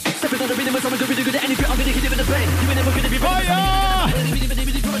 Again, stepping on the rhythm, I'm really good at anything. I'm gonna hit it with a bang. You ain't never gonna be ready.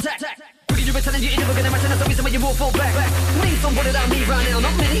 You better than you ain't never gonna match, and that's the reason why you won't fall back. Name somebody that me right now,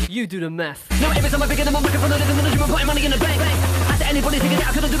 not many. You do the math. Now every time I begin, I'm looking for the living, and I'm putting money in the bank. I said anybody thinking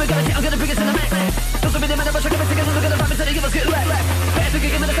that I couldn't do it, I'm gonna bring it to the max. Those will be the men that rush, I'm gonna take it, look at the rap, and say they give us good rap. Better to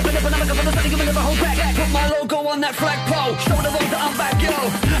give me the step, and I'm looking for the study, give me never hold back. Put my logo on that flagpole, show the road that I'm back, yo.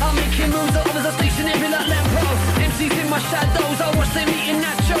 I'm making moves, the others are stationary like lampposts. MCs in my shadows, I watch them eating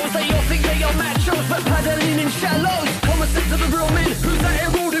nachos. They all think they are machos, but paddling in shallows. Common sense to the real men, who's that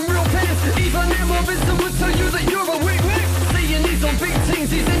here holding real pens? Even them of wisdom would tell you that you're a weak wick. Seeing these on big things,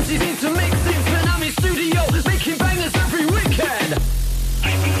 these MCs seem to make things. When I'm in studio, making bangers every weekend.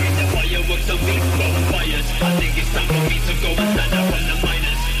 I can bring the fireworks and we bonfires. I think it's time for me to go and stand up on the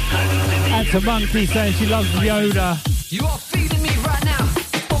miners. And to Monkey saying she loves Yoda. You are feeding me right now.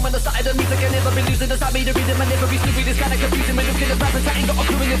 On the side of music, I never been losing the side, me to read them, I never be stupid. It's kinda confusing when looking at rappers, I ain't got a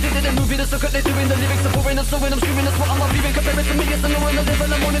clue in the thing that they're moving. It's so good, they're doing the lyrics, I'm pouring, I'm slowing, I'm screaming, that's what I'm viewing. Comparing to me, it's the low and the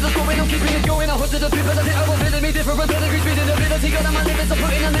level, I'm on it, I'm going, I'm keeping it going. I hope to the people that they are feeling me different, pedigrees, reading the ability, got on my limits, I'm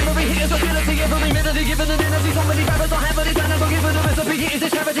putting a memory, here's ability, every melody, giving an energy. So many rappers don't have any time, I'm giving the recipe, it is a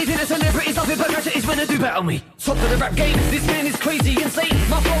charity to the celebrities, nothing but catch it is when they do battle me. Top of the rap game, this man is crazy, insane.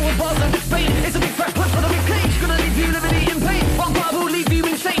 My flow with bars and Spain, it's a big fat punch for the big cage. Gonna leave you living in pain, one bar will leave you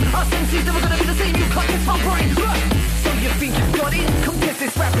insane. Us MCs never gonna be the same, you can't kiss my brain. So you think you've got it? Come get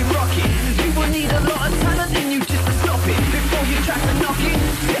this rapping rocket. You will need a lot of talent and you just to stop it. Before you try to knock it,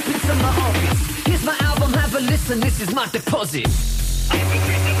 step into my office. Here's my album, have a listen, this is my deposit.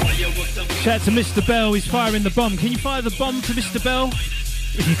 Shout out to Mr. Bell, he's firing the bomb. Can you fire the bomb for Mr. Bell?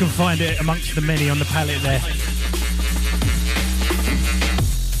 If you can find it amongst the many on the pallet there.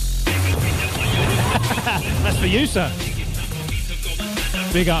 That's for you, sir.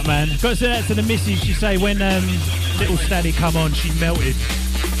 Big up, man. Got to say that to the missus. She say when little Stanley come on, she melted.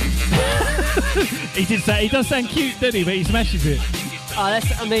 He does sound cute, doesn't he? But he smashes it. Oh, I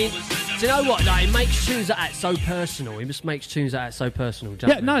mean, do you know what? Like, he makes tunes like that so personal. He just makes tunes like that so personal.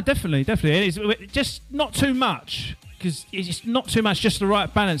 Yeah, no, definitely. It is just not too much, because it's not too much, just the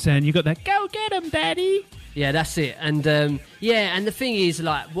right balance there. And you got that "Go get 'em, Daddy." Yeah, that's it. And and the thing is,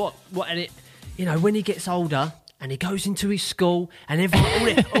 like, what, and it, you know, when he gets older and he goes into his school and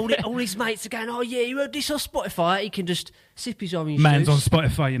everyone, all his mates are going, oh yeah, you heard this on Spotify. He can just sip his orange Man's juice. on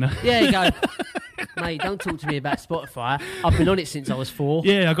Spotify, you know. Yeah, you go, mate, don't talk to me about Spotify. I've been on it since I was 4.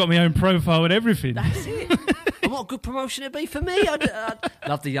 Yeah, I got my own profile and everything. That's it. And what a good promotion it'd be for me. I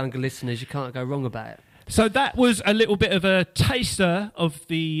love the younger listeners. You can't go wrong about it. So that was a little bit of a taster of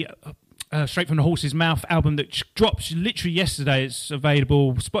the Straight from the Horse's Mouth album that dropped literally yesterday. It's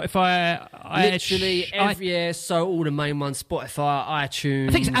available Spotify, Literally so all the main ones, Spotify, iTunes.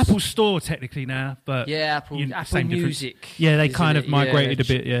 I think it's Apple Store technically now, but yeah, Apple same Music. Difference. Yeah, they kind of migrated a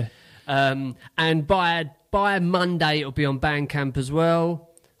bit. Yeah, and by Monday it'll be on Bandcamp as well.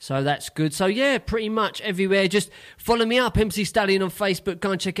 So that's good. So yeah, pretty much everywhere. Just follow me up, MC Stallion on Facebook.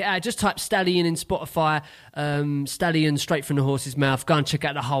 Go and check it out. Just type Stallion in Spotify. Stallion, Straight from the Horse's Mouth. Go and check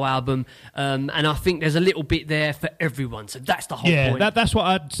out the whole album. And I think there's a little bit there for everyone. So that's the whole point. Yeah, that's what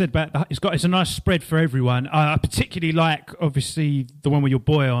I said about it's a nice spread for everyone. I particularly like, obviously, the one with your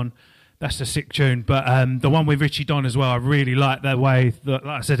boy on. That's a sick tune, but the one with Richie Don as well, I really like that way, like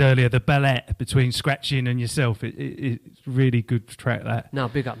I said earlier, the ballet between Scratching and yourself. It's really good track, that. No,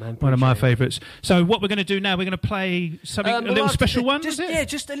 big up, man. One of my favourites. So what we're going to do now, we're going to play something, a little special one, is it? Yeah,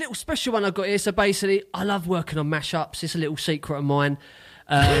 just a little special one I've got here. So basically, I love working on mashups. It's a little secret of mine.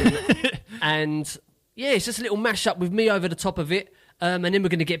 And yeah, it's just a little mashup with me over the top of it. And then we're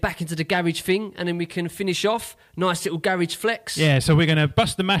going to get back into the garage thing, and then we can finish off. Nice little garage flex. Yeah, so we're going to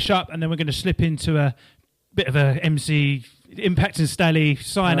bust the mash up, and then we're going to slip into a bit of a MC Impact and Stally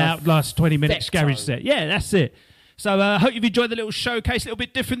sign out last 20 minutes garage set. Yeah, that's it. So I hope you've enjoyed the little showcase. A little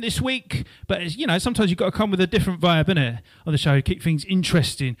bit different this week, but you know, sometimes you've got to come with a different vibe, innit, on the show, keep things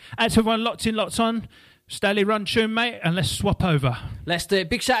interesting. Out to everyone locked in, locked on. Stally, run tune, mate, and let's swap over. Let's do it.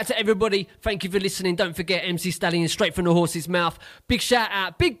 Big shout out to everybody. Thank you for listening. Don't forget MC Stallion, Straight from the Horse's Mouth. Big shout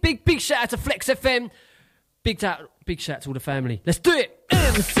out. Big shout out to Flex FM. Big shout out to all the family. Let's do it.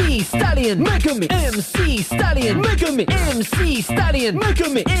 MC Stallion, mega me. MC Stallion, mega me. MC Stallion, mega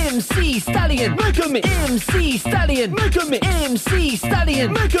me. MC Stallion, mega me. MC Stallion, mega me. MC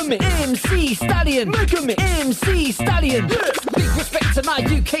Stallion, mega me. MC Stallion, mega me. MC Stallion. Big respect to my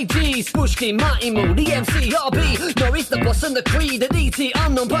UKGs, Bushkin, Marty Moore, the MCRB. Norris, the boss and the creed, the DT,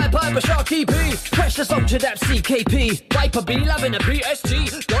 unknown Piper, Sharky P. Precious Ultra Dap CKP. Viper B, loving a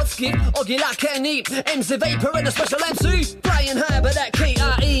PSG. God Skip, Oggy like Kenny. MC Vapor and a special MC. Flying high, but that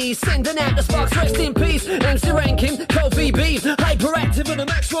KRE. Sending out the sparks, rest in peace. MC Rankin, Kobe B. Hyperactive and a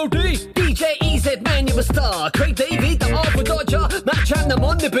Maxwell D. DJ EZ, man, you a star. Craig David, the Alpha Dodger. Matt Chan, the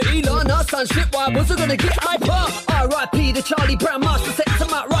Monday, but Elon, our son, shit, why was I gonna get hyper? R.I.P. the Charlie Brown Master, set to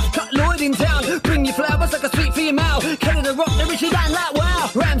my rough cut Lloyd in town. Bring you flowers like a sweet female. Kelly the Rock, the Richie Dan, like wow.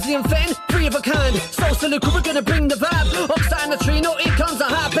 Ramsey and Fenn, 3 of a kind. So Silica, we're gonna bring the vibe. Upside the tree, no, here comes a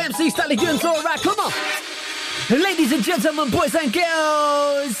hype. MC Stallions, alright, come on. Ladies and gentlemen, boys and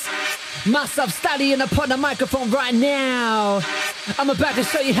girls, myself Stallion upon the microphone right now. I'm about to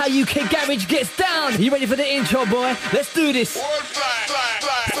show you how UK Garage gets down. You ready for the intro, boy? Let's do this.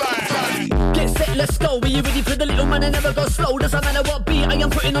 Get set, let's go. Are you ready for the little man that never goes slow? Doesn't matter what beat I am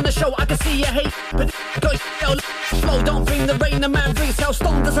putting on the show. I can see you hate, but go slow. Don't bring the rain, the man brings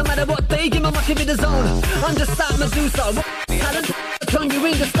hellstone. Doesn't matter what day, give my mucking in the zone. Understand Medusa. Turn you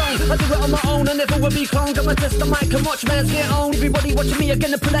in the stone. I do it on my own, I never will be cloned. I'ma test the mic and watch man's get on. Everybody watching me are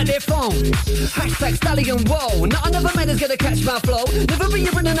gonna pull out their phone. Hashtag Stallion, whoa. Not another man is gonna catch my flow. Never be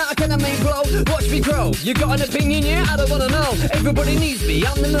running out, I can make blow. Watch me grow. You got an opinion, yeah? I don't wanna know. Everybody needs me.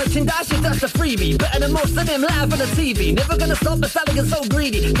 I'm the merchandise, yeah, that's the freebie. Better than most of them live on the TV. Never gonna stop, the Stallion so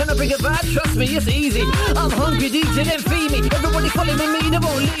greedy. Can I bring a vibe? Trust me, it's easy. I'm hungry, DJ, then feed me. Everybody following me, they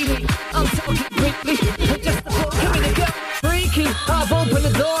won't leave me. I'm talking quickly. Just the thought, come in and go. Freaky, I've opened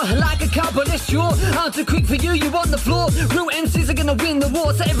the door like a capitalist jaw. I'm too quick for you, you on the floor. Real MCs are gonna win the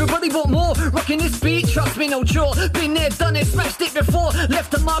war, so everybody want more. Rocking this beat, trust me, no chore. Been there, done it, smashed it before.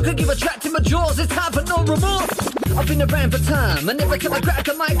 Left a mark, I give a track to my jaws. It's time for no remorse. I've been around for time, and every time I crack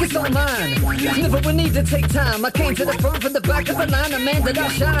a mic, it's all mine. Never will need to take time. I came to the front from the back of the line, a man that I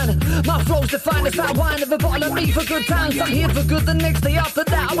shine. My flow's the finest, I wine of a bottle of me for good times. I'm here for good the next day after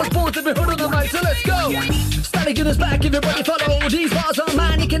that. I was born to be hood on the mic, so let's go. Stallion is back, everybody follow. These bars are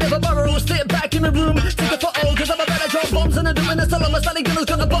mine, you can never borrow. Step back in the room, take a photo, cause I'm a better drop bombs and I'm doing a solo. My Stallion is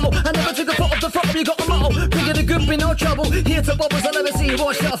gonna bow. I never took a photo of the front, you got a motto. Bring it a good, be no trouble. Here to bubbles, I'll never see you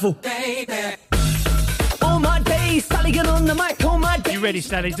on shuffle. Baby. All my days, Stallion on the mic, all my days. You ready,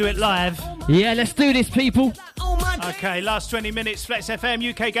 Stallion? Do it live. Yeah, let's do this, people. Okay, last 20 minutes, Flex FM,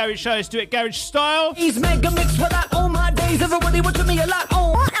 UK Garage shows. Do it Garage style. He's mega mix for that all my days. Everybody watching me a lot.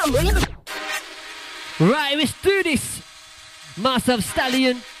 Oh, Right, let's do this. Myself,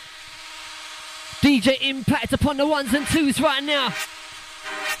 Stallion. DJ Impact upon the ones and twos right now.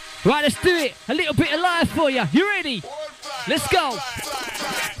 Right, let's do it. A little bit of live for you. You ready? Let's go.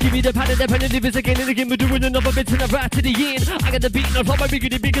 Give me the pattern, the pen, and the again and again. We're doing another bit and a right to the end. I got the beat and I'm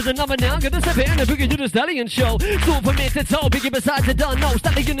bigger as a number now. I'm gonna step in and bring to the Stallion show. So from head to toe, bigger besides the done. No,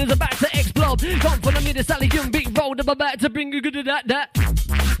 Stallion is about to explode. Come follow me, the Stallion big roll. I'm about to bring you good to that.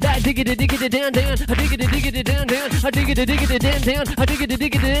 That diggity down. I diggity down. I diggity down. I diggity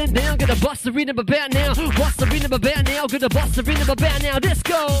down. Gonna bust the rhythm about now. Bust the rhythm about now. Gonna bust the rhythm about now. Let's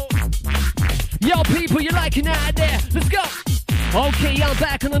go. Yo, people, you liking that out there? Let's go. Okay, I'm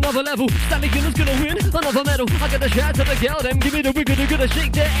back on another level. Stallion is gonna win another medal. I gotta shout to the girl, them give me the wiggle, they're gonna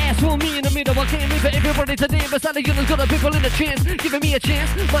shake their ass for me in the middle. I can't wait for everybody today, but Stallion is gonna people in a chance, giving me a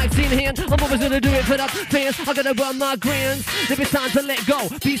chance. Mike's in hand, I'm always gonna do it for the fans. I gotta run my grands. If it's time to let go,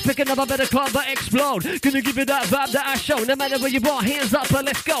 beats picking up, I better club but explode. Gonna give you that vibe that I show. No matter where you are, hands up and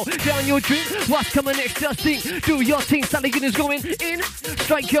let's go. Down your drink, what's coming next? Just think, do your thing. Stallion is going in.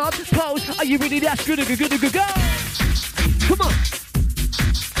 Strike up, pose. Are you ready? That's good. Go. Come on.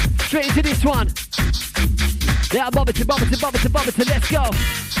 Straight into this one. Yeah, bob it, let's go.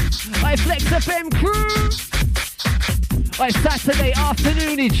 I Flex FM crew. I Saturday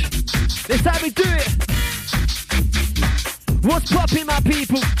afternoonage. That's how we do it. What's poppin', my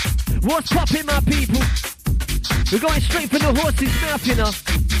people? We're going straight from the horse's mouth, you know.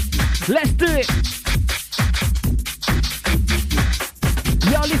 Let's do it.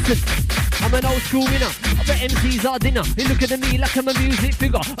 Yo, listen. I'm an old school winner. I bet MCs are dinner. They look at me like I'm a music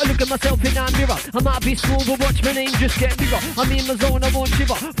figure. I look at myself in that mirror. I might be small, but watch my name just get bigger. I'm in my zone, I won't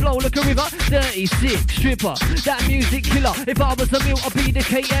shiver. Flow like a river. 36 stripper. That music killer. If I was a meal, I'd be the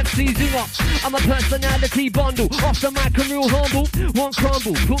KFC zinger. I'm a personality bundle. Off the mic, I'm real humble. Won't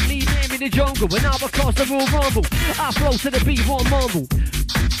crumble. Put me there in the jungle. When I'm across the real rumble. I flow to the beat, won't mumble.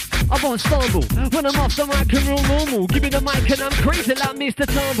 I won't stumble when I'm off the mic and real normal. Give me the mic and I'm crazy like Mr.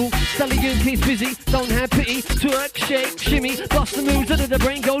 Tumble. Stallion keeps busy, don't have pity. Twerk, shake, shimmy, bust the moves under the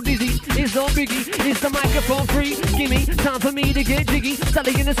brain go dizzy. It's on Biggie, is the microphone free? Gimme time for me to get jiggy.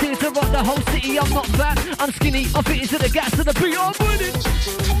 Stallion is here to rock the whole city. I'm not fat, I'm skinny. I'm fitting to the gas of the beat. I'm winning.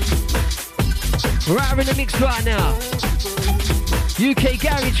 Right, we're in the mix right now. UK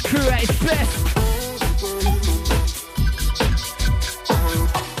Garage crew at its best.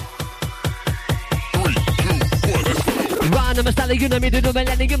 I'm a Stallion, I'm in the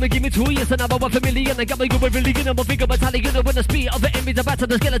millennium. Give me 2 years, another 1 for million. I got my good religion, I'm a figure battalion. When the speed of the enemy's about to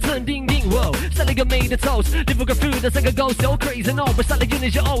the skeleton, ding ding, whoa. Stallion made the toast, never go through the second ghost, so crazy, no. But Stallion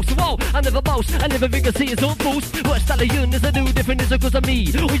is your host, whoa. I never boast, I never figure see it's all boost. But Stallion is a new difference because of me.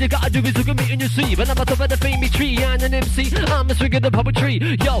 All you gotta do is look at me and you see. When I'm on top of the famous tree, and an MC, I'm a string of the poetry.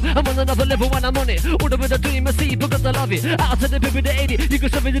 Yo, I'm on another level when I'm on it. All the way to dream I see because I love it. Out to the people that hate it, you can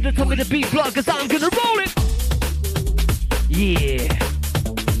shove it to the top of the beat block, cause I'm gonna roll it. Yeah.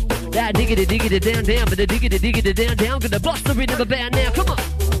 That diggity down, but the diggity down. Gonna bust the rhythm about now. Come on.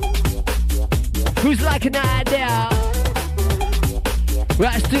 Who's liking that now?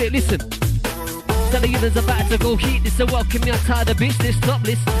 Right, let's do it. Listen. Stallion is about to go heat this, so welcome me outside the business top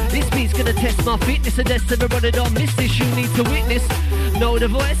list. This beat's gonna test my fitness, and that's everybody don't miss this. You need to witness. Know the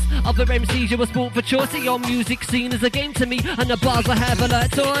voice of the MCs, you a sport for choice. Your music scene is a game to me, and the bars I have are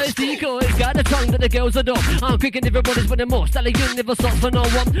like toys. Decoys, got a tongue that the girls adore. I'm quick and everybody's winning more. Stallion never stops for no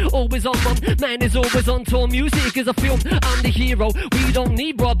one, always on one. Man is always on tour, music is a film. I'm the hero, we don't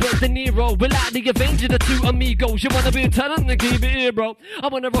need Robert De Niro. We're like the Avenger, the two amigos. You wanna be a talent, then keep it here, bro. I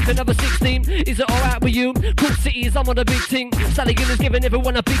wanna rock another 16, is it alright with you? Cool cities, I'm on a big thing. Stallion is giving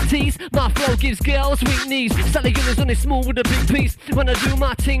everyone a big tease. My flow gives girls weak knees. Stallion is only small with a big piece. When I do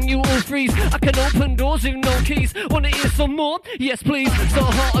my thing, you all freeze. I can open doors with no keys. Wanna hear some more? Yes, please. So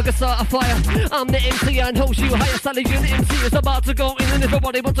hot, I can start a fire. I'm the MC and host you higher. Stallion MC is about to go in, and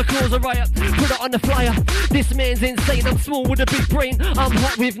everybody wants to cause a riot. Put it on the flyer. This man's insane. I'm small with a big brain. I'm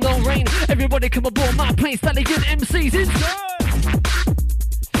hot with no rain. Everybody come aboard my plane. Stallion MC's insane.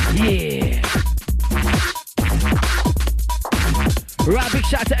 Yeah. Right, big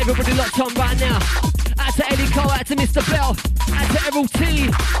shout out to everybody locked on right now. Out to Eddie Cole, out to Mr. Bell, out to Errol T.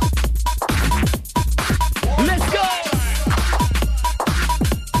 Let's go!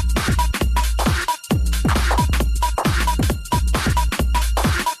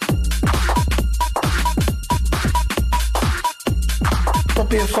 Stop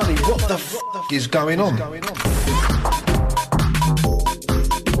being funny, what the f is going on?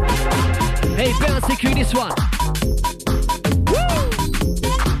 Hey, bouncy crew, this one.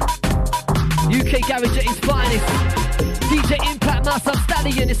 UK Garage at its finest. DJ Impact, myself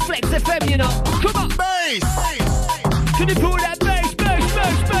Stallion, it's Flex FM, you know. Come on, man.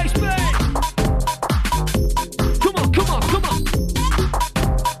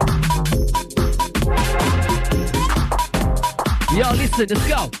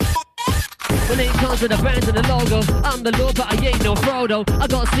 go. When it comes to the brands and the logo, I'm the Lord, but I ain't no Frodo. I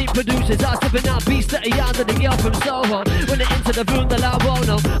got sleep producers, I'm sipping out beats that are yards of the girl from Soho. When they enter the room, they'll won't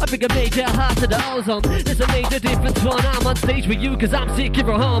know. I bring a major heart to the ozone. There's a major difference when I'm on stage with you, cause I'm sick, you're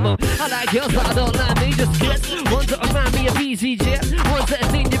a homo. I like girls, but I don't like major skits. Ones that remind me of easy jet. Ones that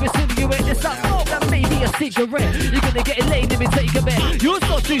think you're a silhouette. It's like, oh, that may be a cigarette. You're gonna get it laid, let me take a bet. You're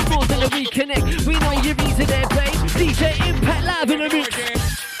so too small, then we connect. We know you're easy there, babe. DJ Impact live in the mix.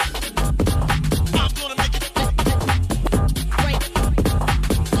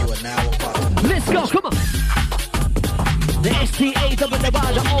 Let's go, come on. The STA, double the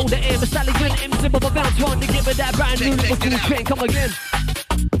bar, the O, the M, Stallion, M, simple, but bounce one to give it that brand new little cool train. Come again.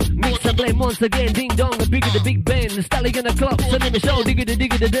 Mix and blend once again, ding dong, the bigger the big band, the Stallion the clock, so let me show, digger the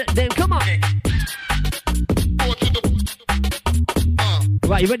then come on.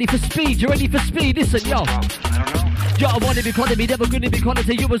 Right, you ready for speed? You ready for speed? Listen, yo. Yo, I wanna be quality, never gonna be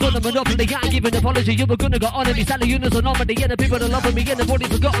quality. You was on the monopoly, I ain't giving an apology. You were gonna go on me, Stallion is an anomaly. And the people that love me, and the body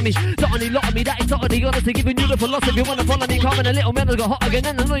forgotten me. Totally lot of me, that is totally honestly giving you the philosophy. You wanna follow me, coming a little man, I got hot again.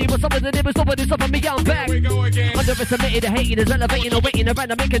 And I know you were something that never stopped this up on me, I'm back. Underestimated, the hating is elevating, or waiting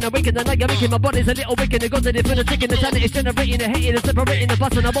around, I'm making a waking. And now you're making my body's a little wicked. It goes to the finish, taking the time, it's generating, the hating, it's separating the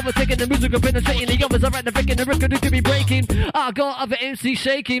bus. And I'm overtaking the music, and penetrating the others. I'm at the freaking, the record to be breaking. I got other MC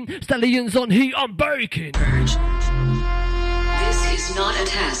shaking, Stallion's on heat, I'm baking. This is not a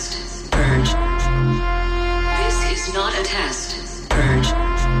test. Urge. This is not a test. Urge.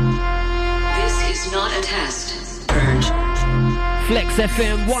 This is not a test. Urge. Flex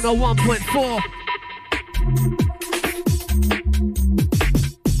FM 101.4.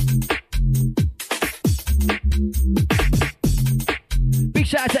 Big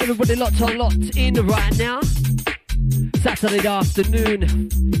shout out to everybody locked in right now. Saturday afternoon,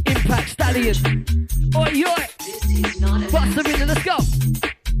 Impact Stallion. Oi, oi! Bust the rhythm, let's go!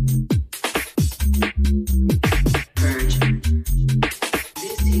 Urge.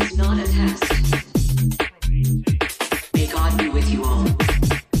 This is not a test. May God be with you all.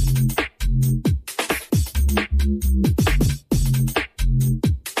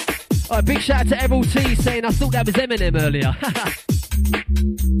 Alright, big shout out to Errol T saying I thought that was Eminem earlier.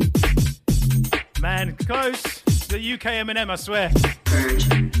 Man, close. The UK Eminem, I swear.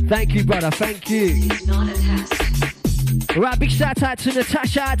 Thank you, brother. Thank you. Alright, big shout out to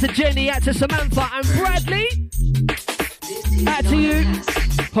Natasha, out to Jenny, out to Samantha and Bradley. Out to you.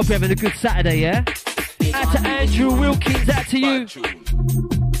 Hope you're having a good Saturday, yeah? Out to Andrew Wilkins, out to you.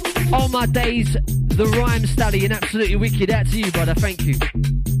 All my days, the rhyme Stallion, absolutely wicked. Out to you, brother. Thank you.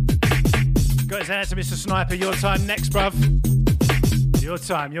 Guys, out to Mr. Sniper. Your time next, bruv. Your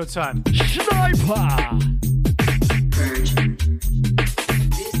time, your time. Sniper!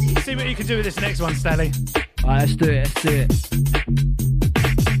 See what you can do with this next one, Stally. Alright, let's do it, let's do it.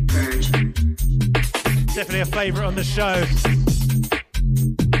 Definitely a favourite on the show.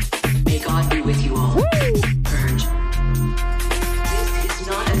 May God be with you all. Woo! Urge. This is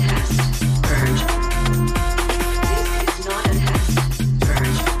not a test. Urge. This is not a test.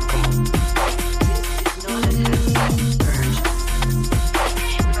 Urge. This is not a test. Urge.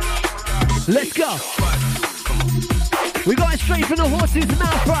 Let's go. We got it straight from the horse's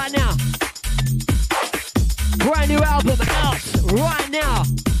mouth right now. Brand new album out right now.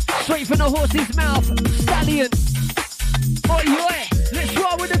 Straight from the horse's mouth. Stallion. Oh yeah. Let's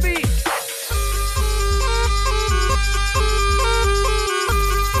roll with the beat.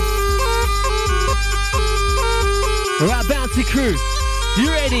 Alright, Bouncy Crew.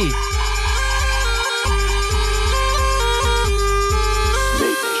 You ready?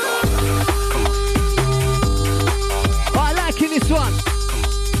 This one.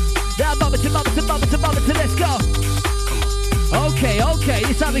 Now bubble to, let's go. Okay,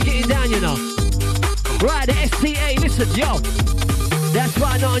 this how we getting down, you know. Right, the STA, listen, yo. That's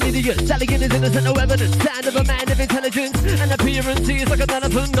why I'm not an idiot. Stallion is innocent, no evidence. Sound of a man of intelligence. And appearance is like an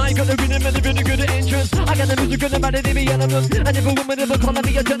elephant. I got the rhythm and a really good entrance. I got the music and the melody, the element. And if a woman ever call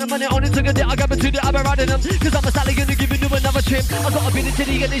me a gentleman, it only took a day. I got to the other riding them. Cause I'm a Stallion to give you another trim. I got ability to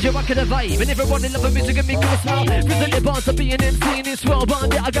the energy, I can vibe. And everybody love the music and make you smile. Present the bars to be an MC in this world.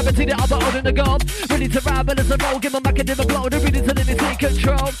 But I got to the other out in the gob. Ready to ride, but it's a roll. Give my back a different blow. The reading to let me take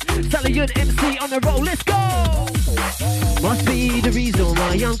control. Stallion MC on the roll, let's go. Must be the reason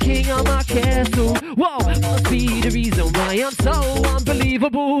why I'm king of my castle. Whoa, must be the reason why I'm so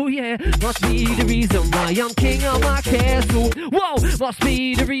unbelievable. Yeah, must be the reason why I'm king of my castle. Whoa, must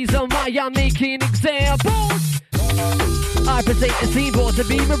be the reason why I'm making examples. I present the scene, born to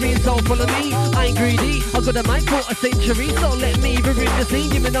be marine, so follow me. I ain't greedy, I got a mic for a century, so let me ruin the scene.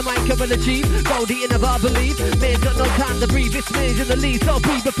 Give me the mic, I will achieve. Goldie in a bar, believe. Man's got no time to breathe, it's man's in the lead, so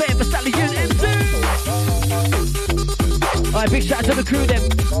be prepared for Stallion MC. Alright, big shout out to the crew then.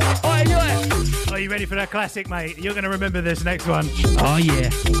 Alright, yeah. Are you ready for that classic, mate? You're going to remember this next one. Oh, yeah.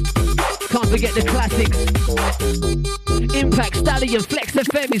 Can't forget the classics. Impact, Stallion, Flex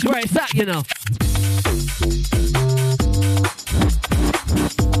FM is where it's at, you know.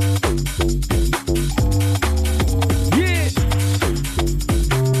 Yeah.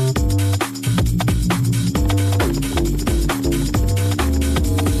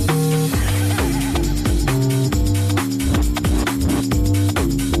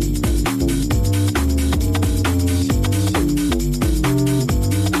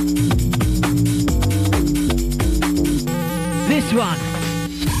 This one.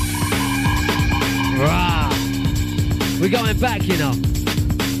 Rah. We're going back, you know.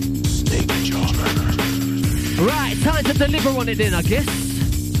 Right, time to deliver on it then, I guess.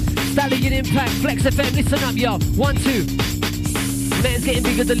 Stallion Impact, Flex FM, listen up, yo. 1, 2. Man's getting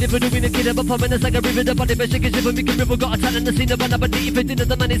bigger, delivered, doing a kid of a permanence like a river, the body, but shaking, shiver, make a river, got a talent, the scene of another, but if it didn't,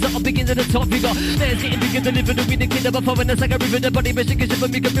 the man is up, begin to the top figure. Man's getting bigger, delivered, doing a kid of a permanence like a river, the body, but shaking, shiver,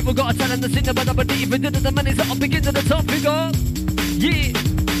 make a river, got a talent, the scene of another, but if it didn't, the man is up, begin to the top figure. Yeah.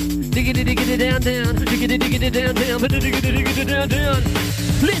 Diggity, diggity, down, down, diggity, diggity, down, down, diggity, diggity, down, down.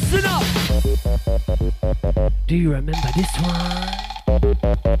 Listen up. Do you remember this one?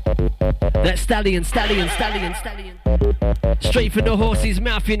 That Stallion. Straight from the horse's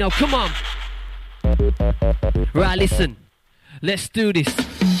mouth, you know. Come on. Right, listen. Let's do this.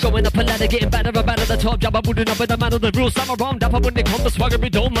 Going up a ladder, getting better and better. The top job, I'm putting up in the man of the rules. I'm around up, when they come to swagger,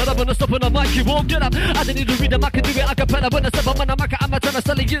 it don't matter. When I stop on the mic, you won't get up. I don't need to read them, I can do it a cappella. When I step on the mic, I'm a ton of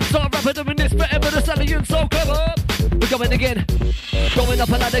Stallion. So rapper doing this forever, the Stallion so clever. We're going again. Going up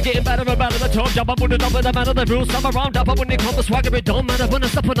a ladder, getting better and better. The top job, I'm putting up in the man of the rules. I'm around up, when they come to swagger, it don't matter. When I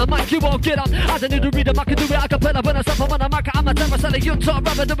step on the mic, you won't get up. I don't need to read them, I can do it a cappella. When I step on the mic, I'm a ton of Stallion. So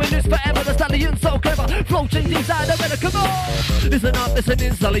rapper doing this forever, the Stallion so clever. Floating inside the weather, come on. Listen up,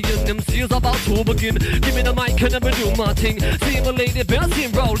 listening, Stallion MC's about to begin. Give me the mic, can never do my thing. See my lady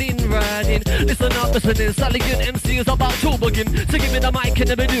bouncing, rolling, riding. Listen up, listening, Stallion MC's about to begin. So give me the mic, can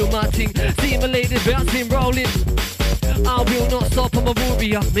never do my thing. See my lady bouncing, rolling. I will not stop, I'm a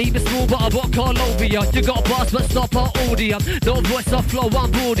warrior. Maybe small, but I walk all over ya. You got a boss, but stop our audio. No voice or flow, I'm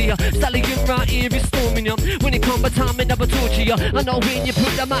bored ya. Stallion right here is storming ya. When it come by time, I never torture ya. I know when you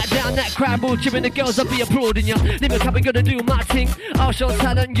put the mic down, that crowd will cheer and the girls will be applauding ya. Never coming, gonna do my thing. I'll show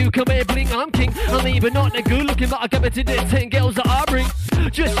talent, you come here, bling, I'm king. I'm even not the good looking, but I come into this 10 girls that I bring.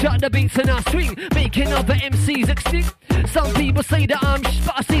 Just shut the beats and I swing, making other MCs extinct. Some people say that I'm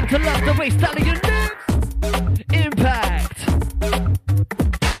but I seem to love the way Stallion lives. Impact.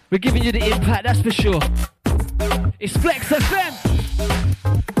 We're giving you the impact, that's for sure. It's Flex FM.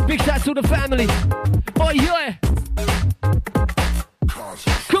 Big shout to the family. Oh yeah.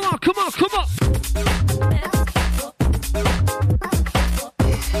 Come on, come on, come on.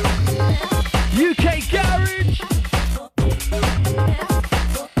 UK Garage.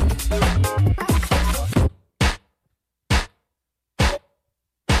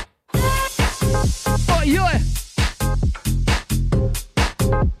 Oh yeah.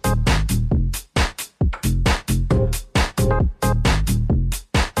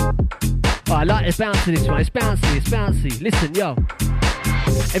 Oh, I like this bouncy, this one. It's bouncy, it's bouncy. Listen, yo.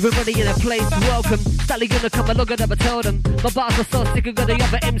 Everybody in a place, welcome. Sally gonna come along, I never tell them. My bars are so sick, I got the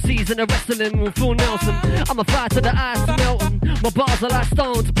other MCs and the rest of them will full Nelson. I'm a fire to the ice to melt them. My bars are like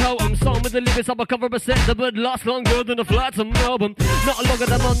stone to pelt them. Song with the lyrics, I'm a cover a set, the bird lasts longer than a flight to Melbourne. Not longer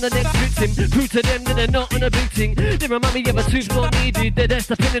than I'm on the next victim. Prove to them that they're not on a big thing. They remind me of a tooth not needed. They're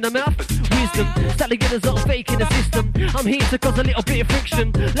just a pin in the mouth. Wisdom. Sally Gunner's not fake in the system. I'm here to cause a little bit of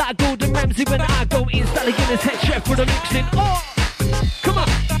friction. Like Gordon Ramsay when I go in. Sally Gunner's head chef for the mixing. Oh! Come on!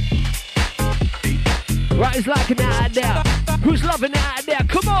 Right, who's liking that out there? Who's loving that out there?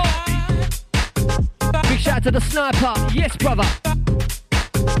 Come on! Big shout out to the sniper. Yes, brother.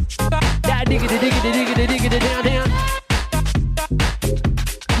 That diggity, diggity, diggity, diggity, down, down.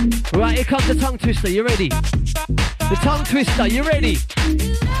 Right, here comes the tongue twister. You ready? The tongue twister. You ready?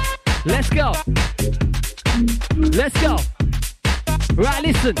 Let's go. Let's go. Right,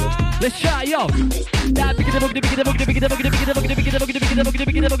 listen. Let's try, yo.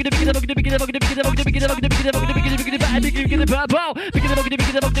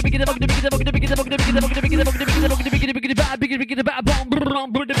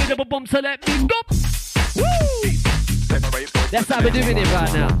 That's how we're doing it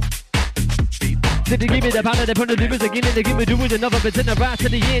right now. Did you give me the power to put the difference again and give me do it another bit in the right to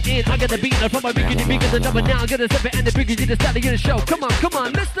the end. I got the beat from my bigger the number now. I'm gonna step it and the bigger the start of the show. Come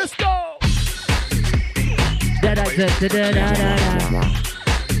on, let's go. Da da da da da da da.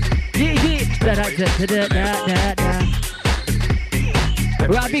 Yeah. Da da da da da da.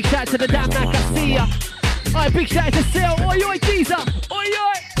 Right, big shout out to the damn Mac, I see ya. Alright, big shout out to Seal. Oi, geezer. Oi.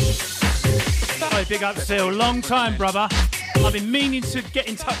 Hey, big up, Seal. Long time, brother. I've been meaning to get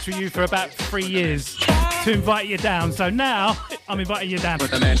in touch with you for about 3 years to invite you down. So now I'm inviting you down.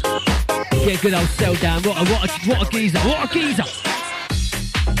 Yeah, good old Seal down. What a geezer. What a geezer.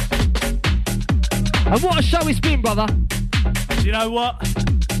 And what a show it's been, brother. Do you know what?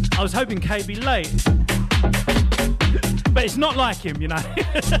 I was hoping K'd be late. But it's not like him, you know.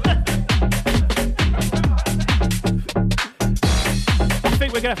 I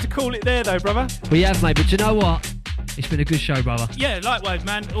think we're going to have to call it there, though, brother. We have, mate, but you know what? It's been a good show, brother. Yeah, likewise,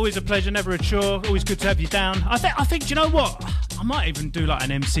 man. Always a pleasure, never a chore. Always good to have you down. I think, do you know what? I might even do like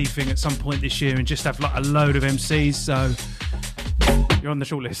an MC thing at some point this year and just have like a load of MCs, so you're on the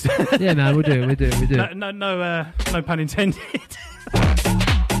short list. Yeah, man, we'll do it. No pun intended.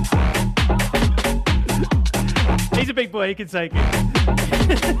 He's a big boy, he can take it.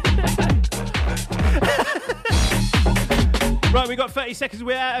 Right, we've got 30 seconds,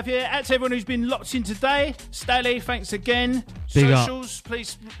 we're out of here. Out to everyone who's been locked in today. Staley, thanks again. Big Socials, up.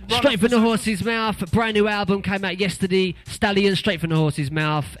 Please. Straight from the Horse's Mouth, brand new album came out yesterday. Stallion, Straight from the Horse's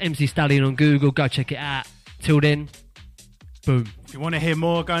Mouth. MC Stallion on Google, go check it out. Till then, boom. If you want to hear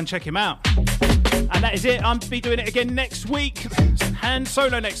more, go and check him out. And that is it. I'll be doing it again next week. And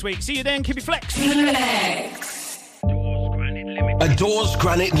solo next week. See you then. Keep it flex. Adores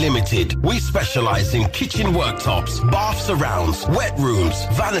Granite Limited. We specialise in kitchen worktops, bath surrounds, wet rooms,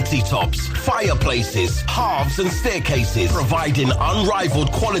 vanity tops, fireplaces, hearths and staircases, providing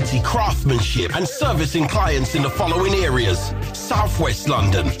unrivaled quality craftsmanship and servicing clients in the following areas: Southwest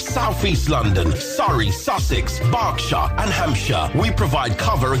London, Southeast London, Surrey, Sussex, Berkshire and Hampshire. We provide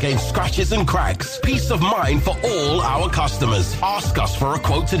cover against scratches and cracks. Peace of mind for all our customers. Ask us for a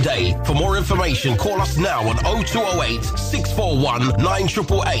quote today. For more information, call us now on 0208 641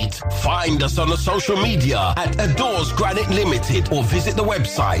 9888. Find us on the social media at Adores Granite Limited or visit the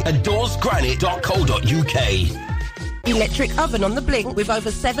website adoresgranite.co.uk. Electric oven on the blink with over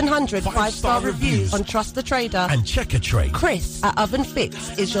 700 five-star reviews on Trust the Trader and Check a Trade. Chris at Oven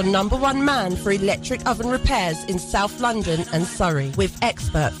Fix is your #1 man for electric oven repairs in South London and Surrey, with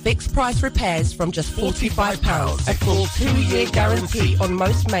expert fixed price repairs from just £45, a full 2-year guarantee on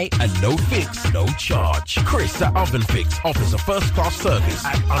most makes, and no fix, no charge. Chris at Oven Fix offers a first-class service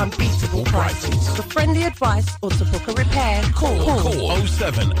at unbeatable prices. For friendly advice or to book a repair, call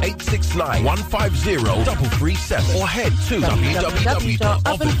 07869 150 337 or head to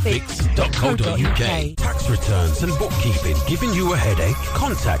www.ovenfix.co.uk. Tax returns and bookkeeping giving you a headache?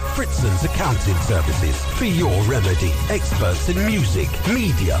 Contact Fritzon's Accounting Services for your remedy. Experts in music,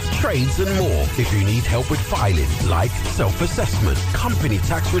 media, trades and more. If you need help with filing, like self-assessment, company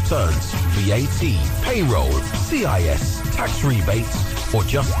tax returns, VAT, payroll, CIS, tax rebates, or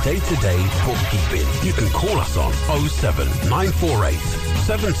just day-to-day bookkeeping, you can call us on 07948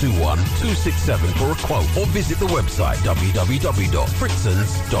 721 267 for a quote or visit the website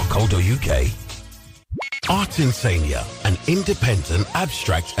www.fritzons.co.uk. Art Insania, an independent,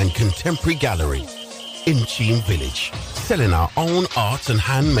 abstract and contemporary gallery in Cheam Village, selling our own art and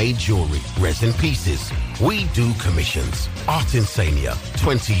handmade jewellery, resin pieces. We do commissions. Art Insania,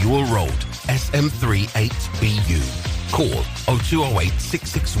 20 Ewell Road, SM38BU. Call 0208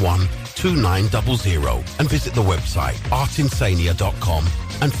 661 2900 and visit the website artinsania.com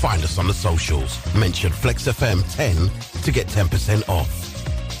and find us on the socials. Mention FlexFM 10 to get 10% off.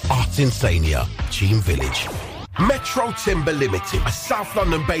 Art Insania, Cheam Village. Metro Timber Limited, a South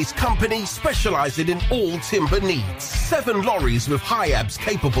London-based company specialising in all timber needs. 7 lorries with high-abs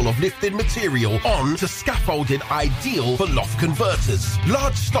capable of lifting material on to scaffolding ideal for loft converters.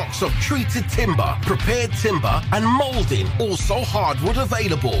 Large stocks of treated timber, prepared timber and moulding. Also hardwood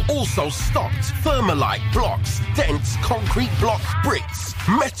available. Also stocked Thermalite blocks, dents, concrete block bricks,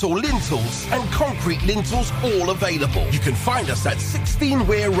 metal lintels and concrete lintels all available. You can find us at 16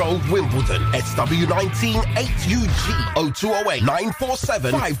 Weir Road, Wimbledon, SW19 8 0208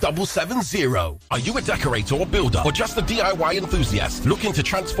 947 5770. Are you a decorator or builder or just a DIY enthusiast looking to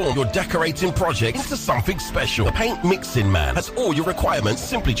transform your decorating project into something special? The Paint Mixing Man has all your requirements.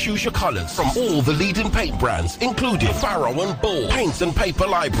 Simply choose your colors from all the leading paint brands, including Faro and Ball, Paints and Paper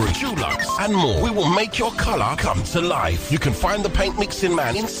Library, Dulux, and more. We will make your color come to life. You can find the Paint Mixing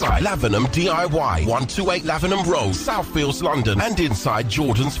Man inside Lavenham DIY, 128 Lavenham Road, Southfields, London, and inside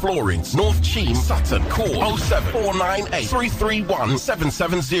Jordan's Floorings, North Cheam, Sutton. Call 07498 331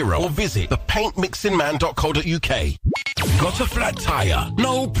 770 or visit thepaintmixingman.co.uk. Got a flat tire?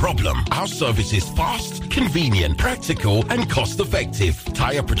 No problem. Our service is fast, convenient, practical, and cost-effective.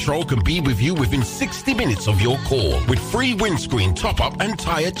 Tire Patrol can be with you within 60 minutes of your call with free windscreen top-up and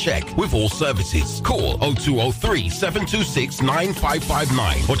tire check with all services. Call 0203 726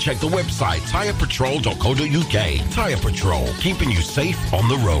 9559 or check the website tirepatrol.co.uk. Tire Patrol, keeping you safe on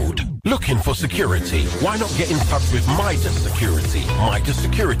the road. Looking for security? Why not get in touch with Midas Security? Midas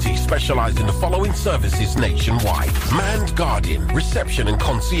Security specialise in the following services nationwide: manned guarding, reception and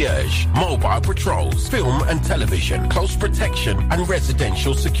concierge, mobile patrols, film and television, close protection and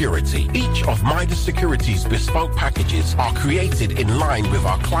residential security. Each of Midas Security's bespoke packages are created in line with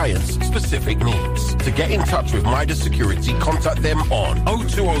our clients' specific needs. To get in touch with Midas Security, contact them on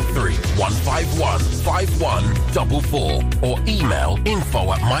 0203 151 5144 or email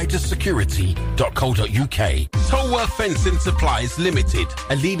info@midassecurity.co.uk. Tolworth Fencing Supplies Limited,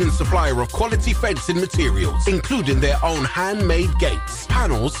 a leading supplier of quality fencing materials, including their own handmade gates,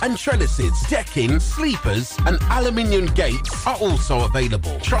 panels and trellises, decking, sleepers and aluminium gates are also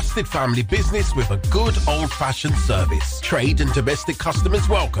available. Trusted family business with a good old-fashioned service. Trade and domestic customers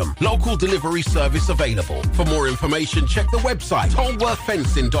welcome. Local delivery service available. For more information, check the website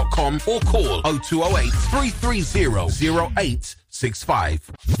tolworthfencing.com or call 0208 330 0865.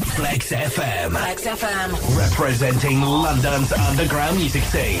 Flex FM. Flex FM. Representing London's underground music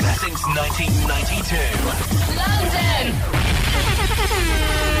scene since 1992. London!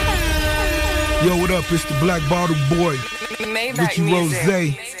 Yo, what up? It's the Black Bottle Boy, Richie Rose.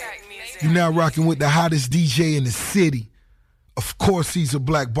 You're now rocking with the hottest DJ in the city. Of course he's a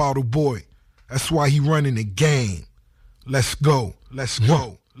Black Bottle Boy. That's why he running the game. Let's go. Let's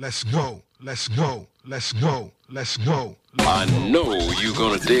go. Let's go. Let's go. Let's go. Let's go. I know you're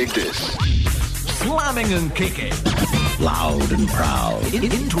gonna dig this. Slamming and kicking. Loud and proud.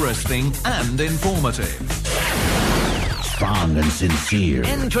 Interesting and informative. Strong and sincere.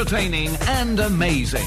 Entertaining and amazing.